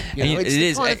hatred. You know? And It's it the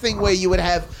is. kind of thing where you would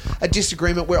have a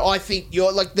disagreement where I think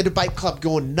you're like the debate club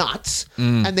gone nuts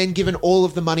and then given all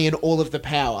of the money and all of the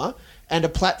power and a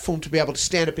platform to be able to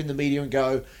stand up in the media and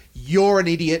go, you're an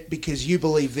idiot because you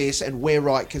believe this and we're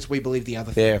right because we believe the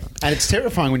other thing. Yeah. And it's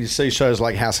terrifying when you see shows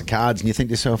like House of Cards and you think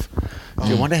to yourself, do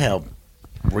you wonder how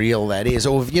real that is?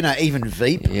 Or, even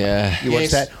Veep. Yeah. You watch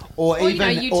Yes. that. Or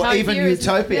even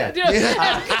Utopia.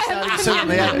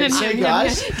 See,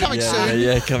 guys. Coming soon.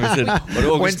 Yeah, coming soon. What,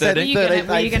 August Wednesday 30th?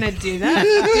 Were you going to do that?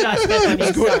 Did I step on you?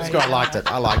 It's good. Sorry. It's good. I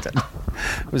liked it.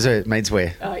 It was a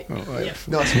menswear. Yeah.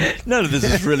 Nice work. None of this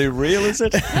is really real, is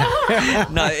it?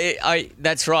 No,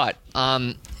 that's right.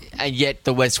 And yet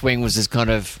the West Wing was this kind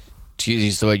of, to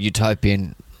use the word,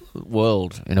 utopian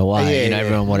world in a way. Yeah,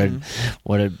 everyone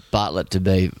wanted Bartlett to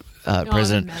be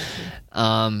president.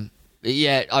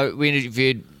 We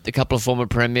interviewed a couple of former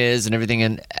premiers and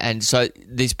everything, and so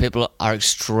these people are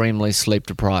extremely sleep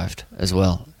deprived as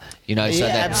well. So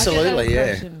absolutely,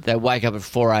 they wake up at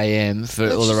 4 a.m. for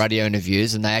all the radio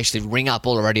interviews, and they actually ring up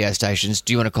all the radio stations.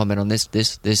 Do you want to comment on this,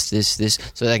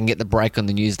 so they can get the break on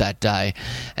the news that day,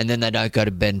 and then they don't go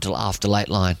to bed until after late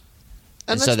line.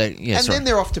 And then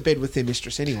they're off to bed with their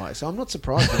mistress anyway, so I'm not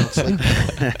surprised they're not sleeping.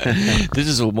 This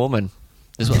is a woman.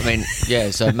 This is what I mean.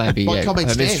 Yeah, so maybe My her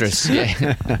comment mistress. stands.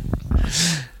 Yeah.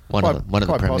 One of the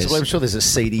Quite premiers. possibly. I'm sure there's a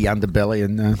seedy underbelly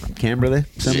in Canberra there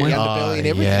somewhere. Seedy underbelly and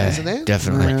everything, isn't there?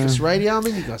 Definitely. Breakfast radio. I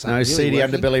mean, you guys aren't No, really seedy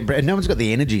working. underbelly. No one's got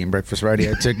the energy in breakfast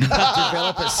radio to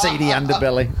develop a seedy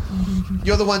underbelly.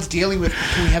 You're the ones dealing with,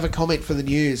 can we have a comment for the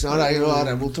news? I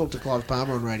don't. We'll talk to Clive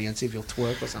Palmer on radio and see if he'll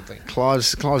twerk or something.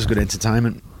 Clive's good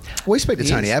entertainment. We speak to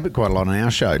Tony Abbott quite a lot on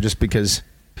our show just because,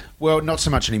 well, not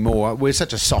so much anymore. We're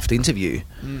such a soft interview.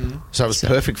 So it was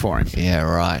perfect for him. Yeah,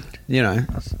 right.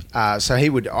 So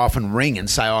he would often ring and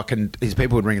say, his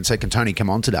people would ring and say, can Tony come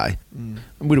on today? And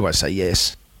we'd always say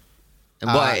yes.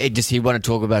 And he'd want to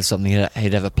talk about something,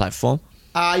 he'd have a platform.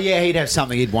 He'd have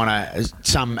something. He'd want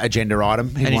some agenda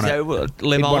item. He'd say,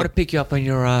 Lehmo, I want to pick you up on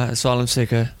your asylum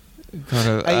seeker kind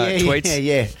of tweets.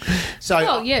 Yeah.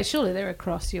 So, surely they're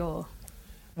across your...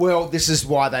 Well, this is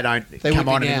why they don't They come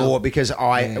would on be now. anymore because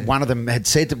one of them had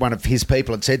said to one of his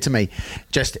people had said to me,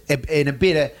 just in a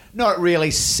bit of not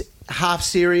really half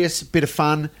serious, bit of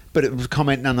fun, but it was a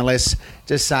comment nonetheless,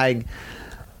 just saying,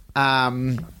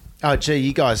 "Oh, gee,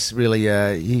 you guys really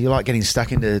you like getting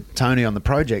stuck into Tony on the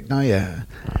project, don't you?"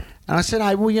 And I said,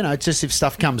 hey, well, it's just if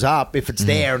stuff comes up, if it's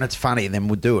there and it's funny, then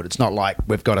we'll do it. It's not like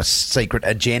we've got a secret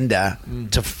agenda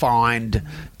to find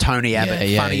Tony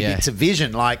Abbott funny bits of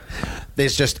vision. Like,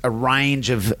 there's just a range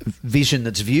of vision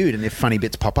that's viewed, and if funny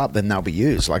bits pop up, then they'll be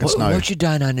used. Like, it's What you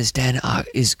don't understand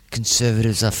is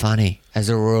conservatives are funny, as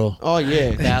a rule. Oh,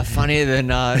 yeah. They are funnier than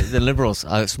the Liberals,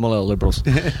 smaller Liberals.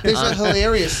 There's a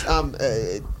hilarious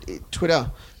Twitter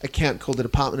account called the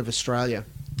Department of Australia.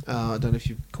 I don't know if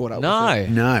you've caught up with it.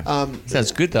 No.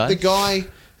 Sounds good, though. The guy,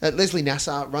 Leslie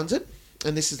Nassar, runs it.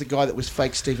 And this is the guy that was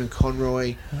fake Stephen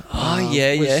Conroy.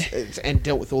 And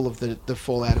dealt with all of the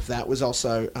fallout of that. Was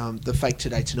also the fake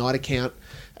Today Tonight account.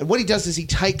 And what he does is he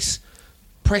takes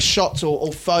press shots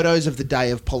or photos of the day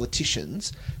of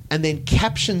politicians and then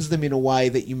captions them in a way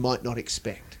that you might not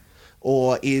expect.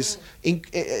 Or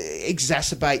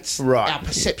exacerbates our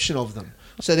perception of them.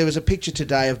 So there was a picture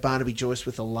today of Barnaby Joyce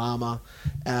with a llama,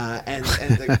 and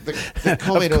the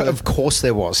comment of course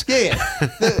there was. Yeah.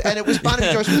 And it was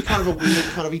Barnaby Joyce with kind of a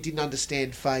weird, he didn't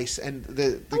understand face. And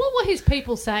What were his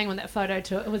people saying when that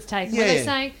photo was taken? Were they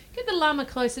saying, get the llama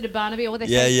closer to Barnaby? Or were they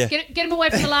saying, get him away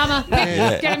from the llama?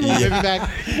 Get him away. Move him back.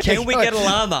 Can we get a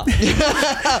llama?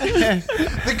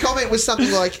 The comment was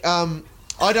something like,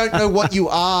 I don't know what you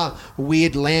are,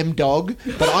 weird lamb dog,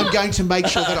 but I'm going to make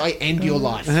sure that I end your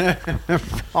life.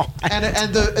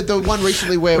 And the one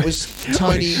recently where it was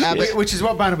Tony Abbott, which is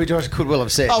what Barnaby Joyce could well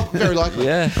have said. oh, very likely,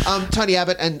 Yeah. Tony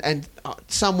Abbott and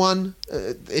someone,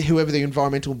 whoever the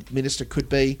environmental minister could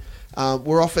be,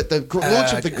 were off at the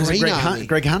launch of the Is it Green Army.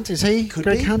 Greg Hunt, is he? Could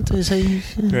Greg be. Hunt, is he?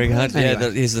 Greg Hunt,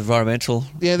 Anyway. he's the environmental.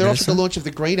 Yeah, they're off at minister. the launch of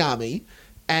the Green Army,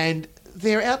 and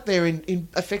they're out there in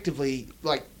effectively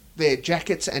like their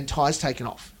jackets and ties taken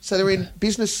off. So they're in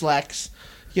business slacks,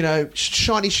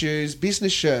 shiny shoes,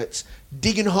 business shirts,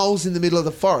 digging holes in the middle of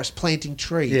the forest, planting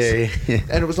trees. Yeah.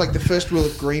 And it was like the first rule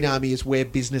of Green Army is wear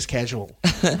business casual.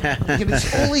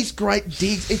 It's all these great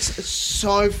digs. It's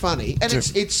so funny, and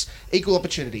it's equal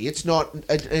opportunity. It's not an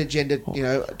agenda,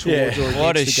 towards or against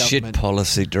What a the shit government.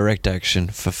 policy, direct action,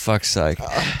 for fuck's sake.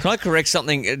 Can I correct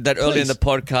something that earlier in the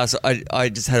podcast I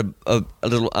just had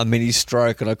a mini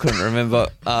stroke and I couldn't remember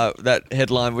that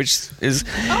headline, which is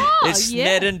it's yeah.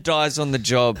 Snedden dies on the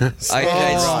job. Okay,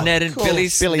 right. Snedden, Cool. Billy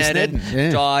Billy Snedden Snedden,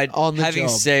 yeah. died On the having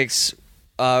job. sex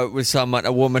with someone,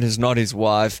 a woman who's not his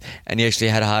wife, and he actually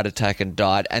had a heart attack and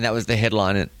died, and that was the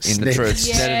headline in the Snedden. truth.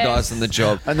 Yes. Snedden dies on the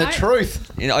job. And the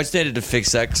truth. I just needed to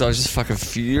fix that because I was just fucking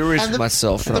furious And with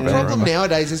myself. The problem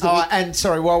nowadays is that Oh, and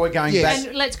sorry, while we're going Yes. back,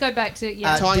 And let's go back to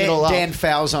Tying it all up. Dan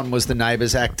Falzon was the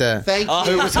Neighbours actor. Thank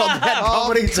who you. was on that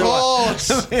comedy Of tour.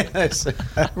 course. Yes.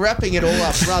 Wrapping it all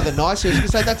up rather nicely. I was going to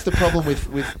say that's the problem with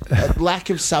lack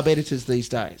of sub-editors these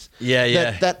days.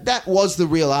 Yeah. That was the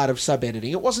real art of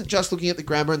sub-editing. It wasn't just looking at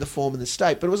the grammar and the form and the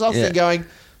state, but it was often Yeah. going,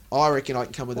 I reckon I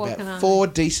can come with What about can I- 4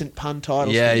 decent pun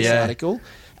titles Yeah, for this yeah. article,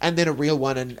 and then a real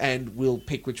one, and we'll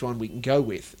pick which one we can go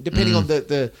with, depending on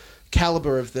the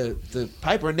calibre of the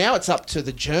paper. And now it's up to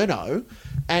the journo,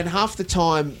 and half the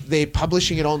time they're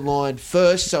publishing it online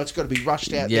first, so it's got to be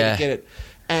rushed out there Yeah. to get it.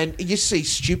 And you see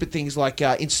stupid things like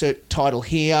insert title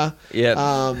here, Yep.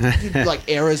 like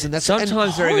errors and that. Sometimes and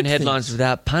there are even horrid headlines things.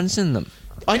 without puns in them.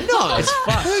 I know.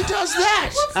 Who does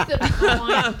that? What's the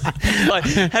point? Like,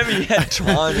 haven't you had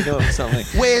time to do it or something?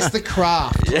 Where's the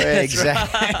craft?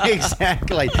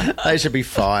 Exactly. They should be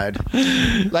fired.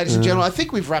 Ladies and gentlemen, I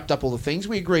think we've wrapped up all the things.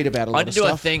 We agreed about a lot I of did do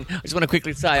stuff. a thing. I just want to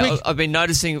quickly say, Quick. I've been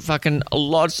noticing fucking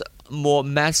lots more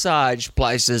massage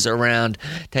places around.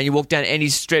 Can you walk down any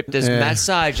strip? There's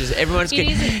massages. Everyone's It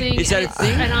getting. is a thing. Is that a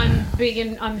and thing?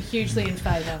 And I'm hugely in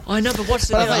favour. I know, but what's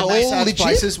the But are they deal? all Massage legit?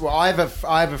 places. Well, I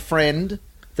have a friend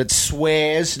that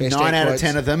swears Best 9 air out of quotes.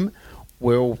 10 of them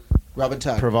will Rub and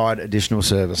tug. provide additional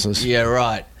services. Yeah,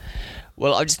 right.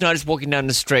 Well, I just noticed walking down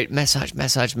the street, massage.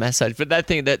 But that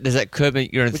thing, there's that Curb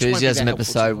Your Which might be Enthusiasm that helpful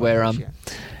episode to where watch, yeah.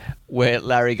 where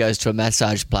Larry goes to a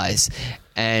massage place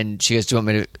and she goes, "Do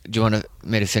you want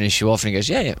me to finish you off?" And he goes,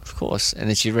 "Yeah, of course." And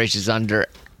then she reaches under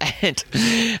and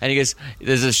he goes,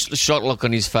 there's a shocked look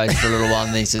on his face for a little while,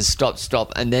 and then he says,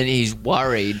 "Stop," and then he's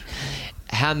worried.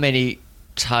 How many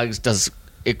tugs does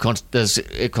it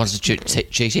constitute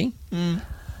cheating?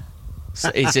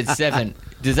 So he said 7.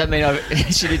 Does that mean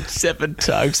she did 7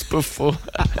 tugs before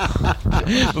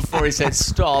he said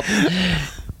stop?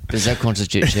 Does that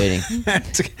constitute cheating?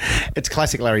 It's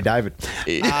classic Larry David.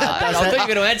 I thought you were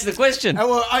going to answer the question. Oh,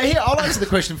 well, I'll answer the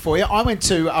question for you. I went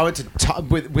to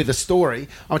with a story.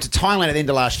 I went to Thailand at the end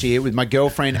of last year with my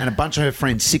girlfriend and a bunch of her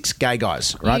friends, 6 gay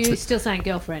guys. Right, You still saying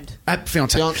girlfriend?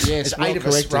 fiance. Yes, There's well 8 of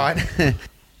us, corrected. right?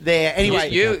 There.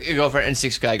 Anyway, You, your girlfriend, and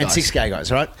 6 gay guys. and 6 gay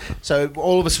guys, right? So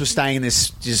all of us were staying in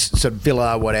this just sort of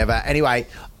villa, whatever. Anyway,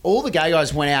 all the gay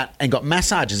guys went out and got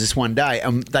massages this one day,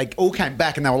 and they all came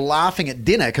back and they were laughing at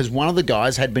dinner because one of the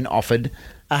guys had been offered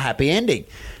a happy ending,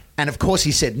 and of course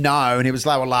he said no, and they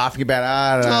were laughing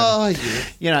about Oh, yeah.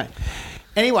 you know.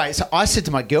 Anyway, so I said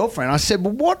to my girlfriend, I said,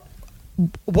 "Well,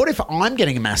 what if I'm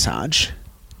getting a massage?"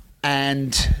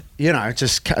 And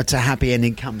just it's a happy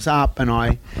ending comes up,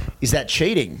 and is that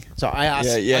cheating? So I asked,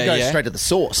 I go straight to the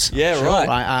source. Yeah, right.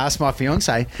 I asked my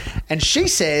fiance, and she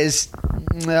says,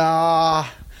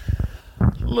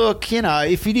 "Look,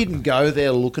 if you didn't go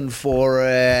there looking for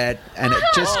it, and it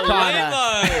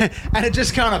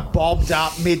just kind of bobbed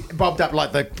up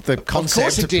like the concept,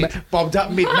 course it did. bobbed up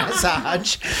mid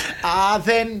massage,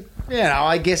 then."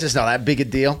 I guess it's not that big a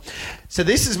deal. So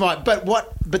this is but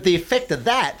the effect of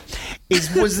that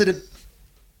was that it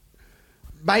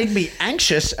made me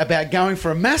anxious about going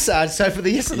for a massage. So for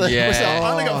the rest of the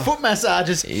I only got foot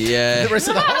massages. Yeah. The rest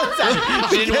of the holiday.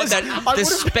 We didn't want the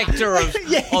spectre of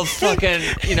fucking,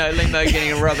 Lehmo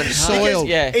getting a rub and Soiled.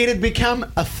 Yeah. It had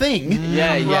become a thing.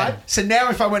 Yeah, right? yeah. So now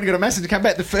if I went and got a massage and come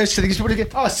back, the first thing is would have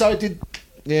go, so it did.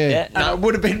 Yeah. And it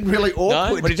would have been really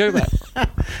awkward. What are you talking about?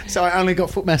 So I only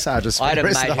got foot massages for I had the a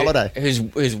rest of the mate holiday.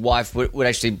 whose wife would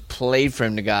actually plead for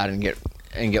him to go out and get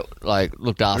and get like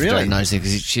looked after Really? and those things.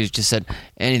 'Cause she just said,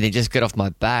 anything, just get off my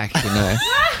back, you know.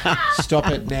 Stop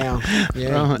it now.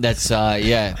 Yeah. That's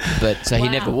but so he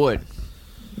Wow. never would.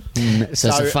 So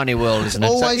it's a funny world, isn't it?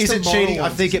 Always- So is the it cheating? moral I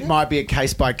think it might be a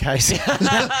case by case.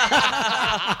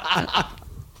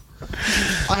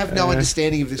 I have no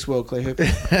understanding of this world, Claire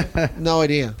Hooper. No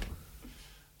idea.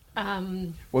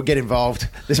 We'll get involved.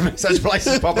 There's such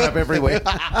places popping up everywhere.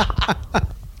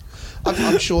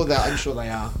 I'm sure they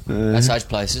are. Massage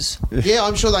places. Yeah,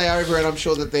 I'm sure they are everywhere, and I'm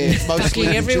sure that they're mostly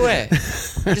Fucking everywhere.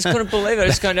 I just couldn't believe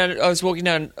it. I was walking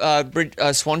down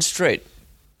Swan Street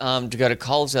to go to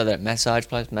Coles the other day. Massage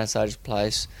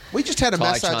place. We just had a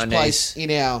Thai massage Chinese. place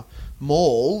in our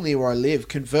mall near where I live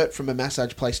convert from a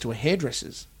massage place to a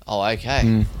hairdresser's. Oh,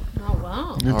 okay. Oh, wow.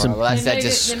 All right, well, that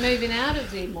just They're moving out of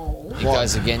the mall it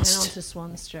goes and against. onto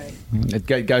Swan Street. It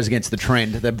goes against the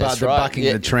trend. They're That's they're right, bucking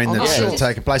yeah. the trend that's Yeah.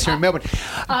 taking place here in Melbourne.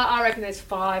 I reckon there's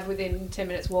 5 within 10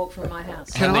 minutes walk from my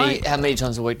house. How many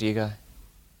times a week do you go?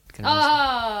 Can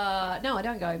I ask? No, I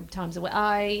don't go times a week.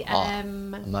 I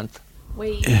am. A month.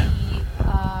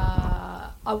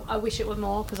 I wish it were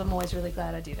more because I'm always really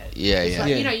glad I did it. Yeah, It's yeah. like,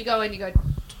 Yeah. You know, you go and you go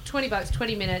 $20,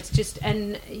 20 minutes,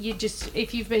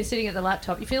 if you've been sitting at the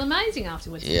laptop, you feel amazing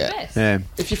afterwards. Yeah. It's the best. Yeah.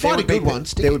 If you find a good one,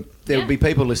 stick there it. would be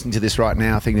people listening to this right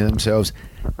now thinking to themselves,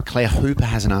 Claire Hooper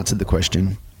hasn't answered the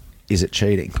question, is it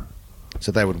cheating?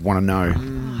 So they would want to know.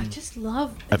 Oh, I just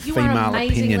love A you female are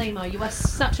amazing, opinion. Lehmo. You are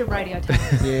such a radio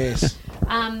talent. Yes.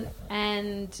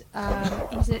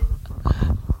 Is it?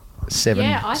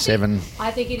 Seven.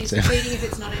 I think it is cheating if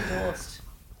it's not endorsed.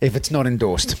 If it's not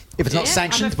endorsed. If it's not Yeah,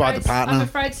 sanctioned I'm by the afraid- partner. I'm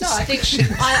afraid so. I think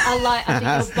I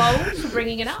think you're bold for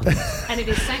bringing it up, and it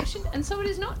is sanctioned, and so it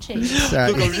is not cheating. So-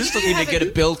 Look, I'm just looking to get a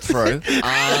bill through.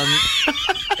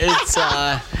 It's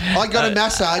I got a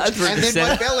massage through and then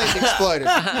my December. bell end exploded.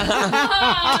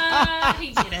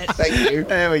 He did it. Thank you.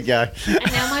 There we go.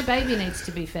 And now my baby needs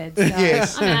to be fed. So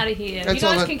Yes. I'm out of here. That's you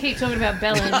all guys that- can keep talking about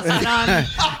bell ends, but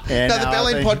Yeah, No, the I Bell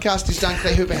End think- podcast is done.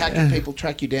 Claire Hooper, how can people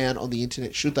track you down on the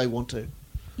internet should they want to?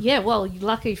 yeah. Well,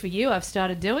 lucky for you, I've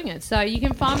started doing it. So you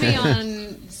can find me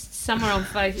on somewhere on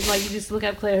Facebook. Like you just look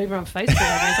up Claire Hooper on Facebook.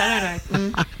 I guess I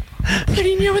don't know.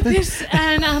 Pretty new at this,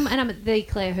 and I'm at the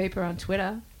Claire Hooper on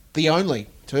Twitter. The only,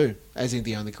 too. As in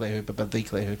the only Claire Hooper, but the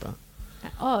Claire Hooper.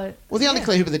 Oh, Well, the only yeah.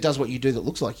 Claire Hooper that does what you do that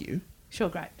looks like you. Sure,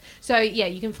 great. So yeah,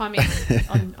 you can find me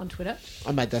on Twitter.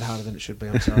 I made that harder than it should be.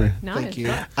 I'm sorry. No, Thank it's you.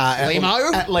 fine.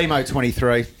 Lehmo? At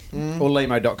Lehmo23 or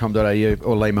Lehmo.com.au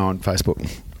or Lehmo on Facebook.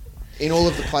 In all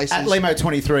of the places. At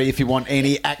Lehmo23 if you want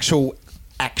any actual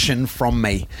action from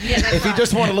me. Yeah, that's If you right.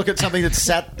 just want to look at something that's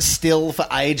sat still for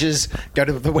ages, go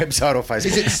to the website or Facebook.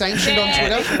 Is it sanctioned on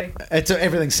Twitter?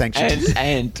 Everything's sanctioned.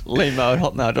 and Lehmo at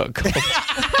hotmail.com.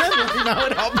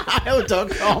 Lehmo at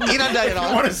hotmail.com. Inundated If you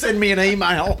on. want to send me an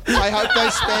email. I hope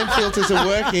those spam filters are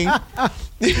working.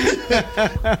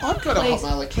 I've got a Please,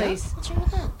 Hotmail account. please. What's wrong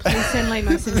with that? Please send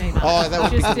Lehmo some email. Oh, that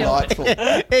would be Just do it. delightful.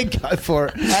 Yeah, go for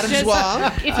it. Adam Just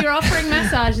Zwar. if you're offering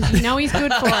massages, you know he's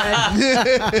good for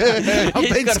it.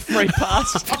 He's got a free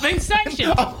pass. I've been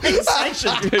sanctioned. It's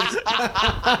sanctioned.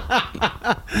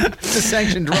 It's a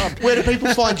sanctioned drop. Where do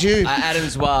people find you? Adam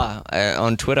Zwar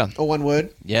on Twitter. Or one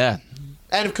word. Yeah.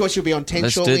 And of course, you'll be on 10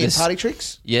 Let's do shortly in this. Party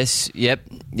Tricks. Yes. Yep.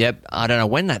 I don't know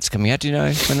when that's coming out. Do you know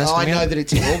when that's Oh, I coming know out? that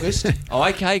it's in August. Oh,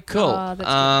 okay, cool. Oh,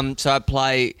 that's So I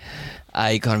play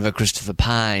a kind of a Christopher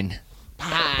Pine.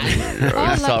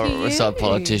 lucky you. So a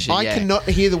politician. I yeah. cannot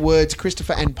hear the words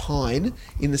Christopher and Pine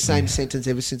in the same sentence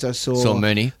ever since I saw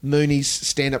Mooney. Mooney's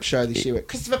stand-up show this year.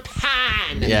 Christopher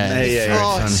Pine. Yeah, yeah,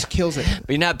 Oh, very it funny. kills it.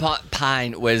 But you know,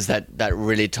 Pine wears that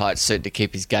really tight suit to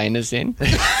keep his gainers in.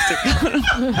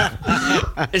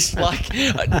 It's like,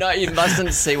 no, you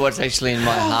mustn't see what's actually in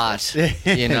my heart.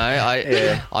 You know,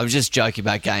 I was just joking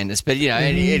about gainers, but you know,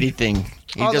 anything.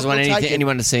 He Oh, doesn't look, want we'll take it.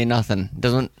 anyone to see nothing.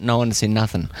 Doesn't no one to see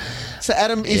nothing. So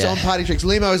Adam is Yeah. on Party Tricks.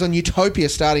 Lehmo is on Utopia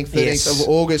starting 13th Yes. of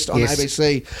August on Yes.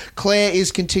 ABC. Claire is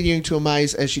continuing to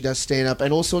amaze as she does stand-up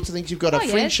and all sorts of things. You've got a Oh,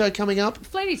 yeah. fringe show coming up.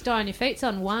 Fleety's Die on Your Feet's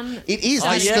on one. It is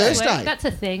Oh, this yeah. Thursday. That's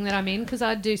a thing that I'm in because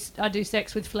I do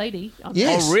sex with Fleety.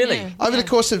 Yes. Oh, really? Yeah, Over yeah. the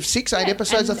course of 6-8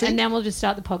 episodes, and, I think. And now we'll just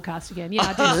start the podcast again.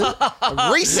 Yeah, I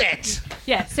do. Reset!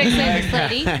 Yeah, sex with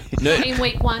Fleety in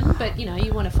week 1, but you know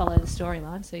you want to follow the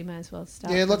storyline, so you may as well start.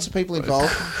 Yeah, lots of people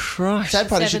involved. Christ. Sad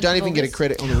part is you 7th don't of even get a August.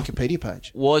 credit on the Wikipedia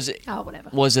page. Was whatever.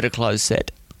 it a closed set?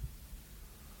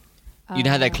 You know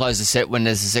how they close the set when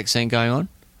there's a sex scene going on?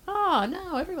 Oh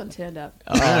no, everyone turned up.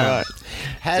 Oh, right.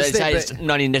 Has, So there it's been,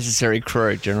 not a necessary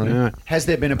crew, generally. has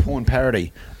there been a porn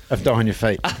parody of Die on Your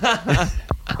Feet?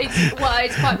 It's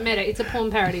quite meta. It's a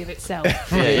porn parody of itself.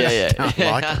 Yeah. I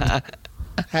like it.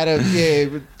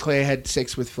 Claire had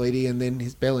sex with Fleety and then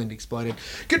his bell end exploded.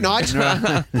 Good night.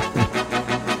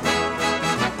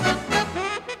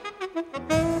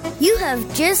 You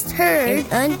have just heard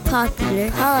Unpopular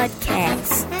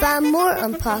Podcast. Find more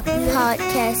Unpopular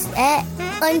Podcasts at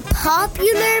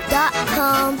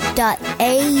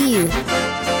unpopular.com.au.